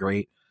hadn't been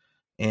great.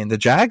 And the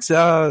Jags,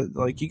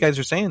 like you guys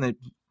are saying, that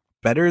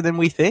better than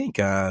we think.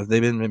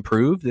 They've been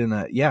improved, and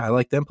I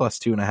like them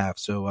 +2.5.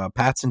 So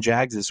Pats and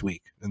Jags this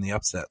week in the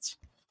upsets.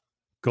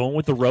 Going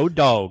with the road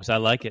dogs. I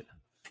like it.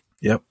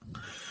 Yep.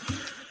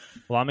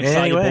 Well, I'm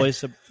excited,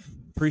 boys.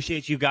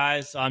 Appreciate you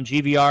guys.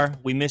 GVR,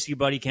 we miss you,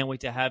 buddy. Can't wait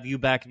to have you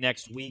back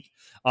next week.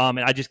 And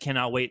I just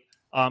cannot wait.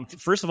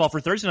 First of all,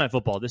 for Thursday Night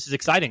Football, this is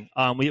exciting.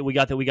 We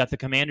got the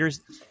Commanders,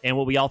 and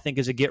what we all think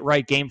is a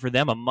get-right game for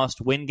them, a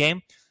must-win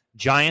game.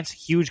 Giants,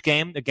 huge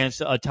game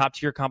against a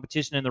top-tier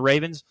competition in the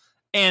Ravens.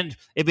 And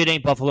if it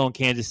ain't Buffalo and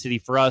Kansas City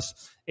for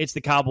us, it's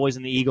the Cowboys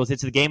and the Eagles.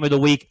 It's the game of the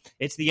week.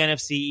 It's the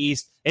NFC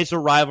East. It's a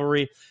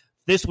rivalry.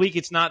 This week,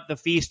 it's not the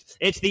feast.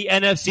 It's the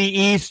NFC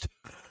East.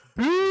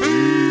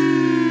 Peace.